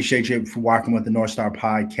 y'all. I appreciate you for walking with the North Star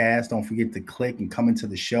podcast. Don't forget to click and come into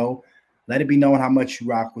the show. Let it be known how much you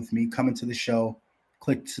rock with me. Come into the show.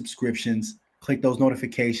 Click subscriptions. Click those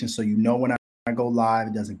notifications so you know when I go live.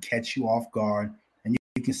 It doesn't catch you off guard. And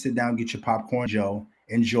you can sit down, get your popcorn, Joe.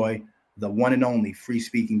 Enjoy the one and only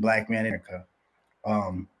free-speaking black man in America,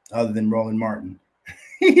 other than Roland Martin.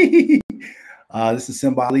 This is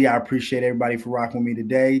Simba Ali. I appreciate everybody for rocking with me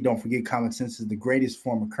today. Don't forget, common sense is the greatest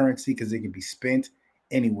form of currency because it can be spent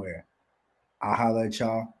anywhere. I'll holler at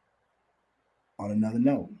y'all on another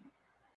note.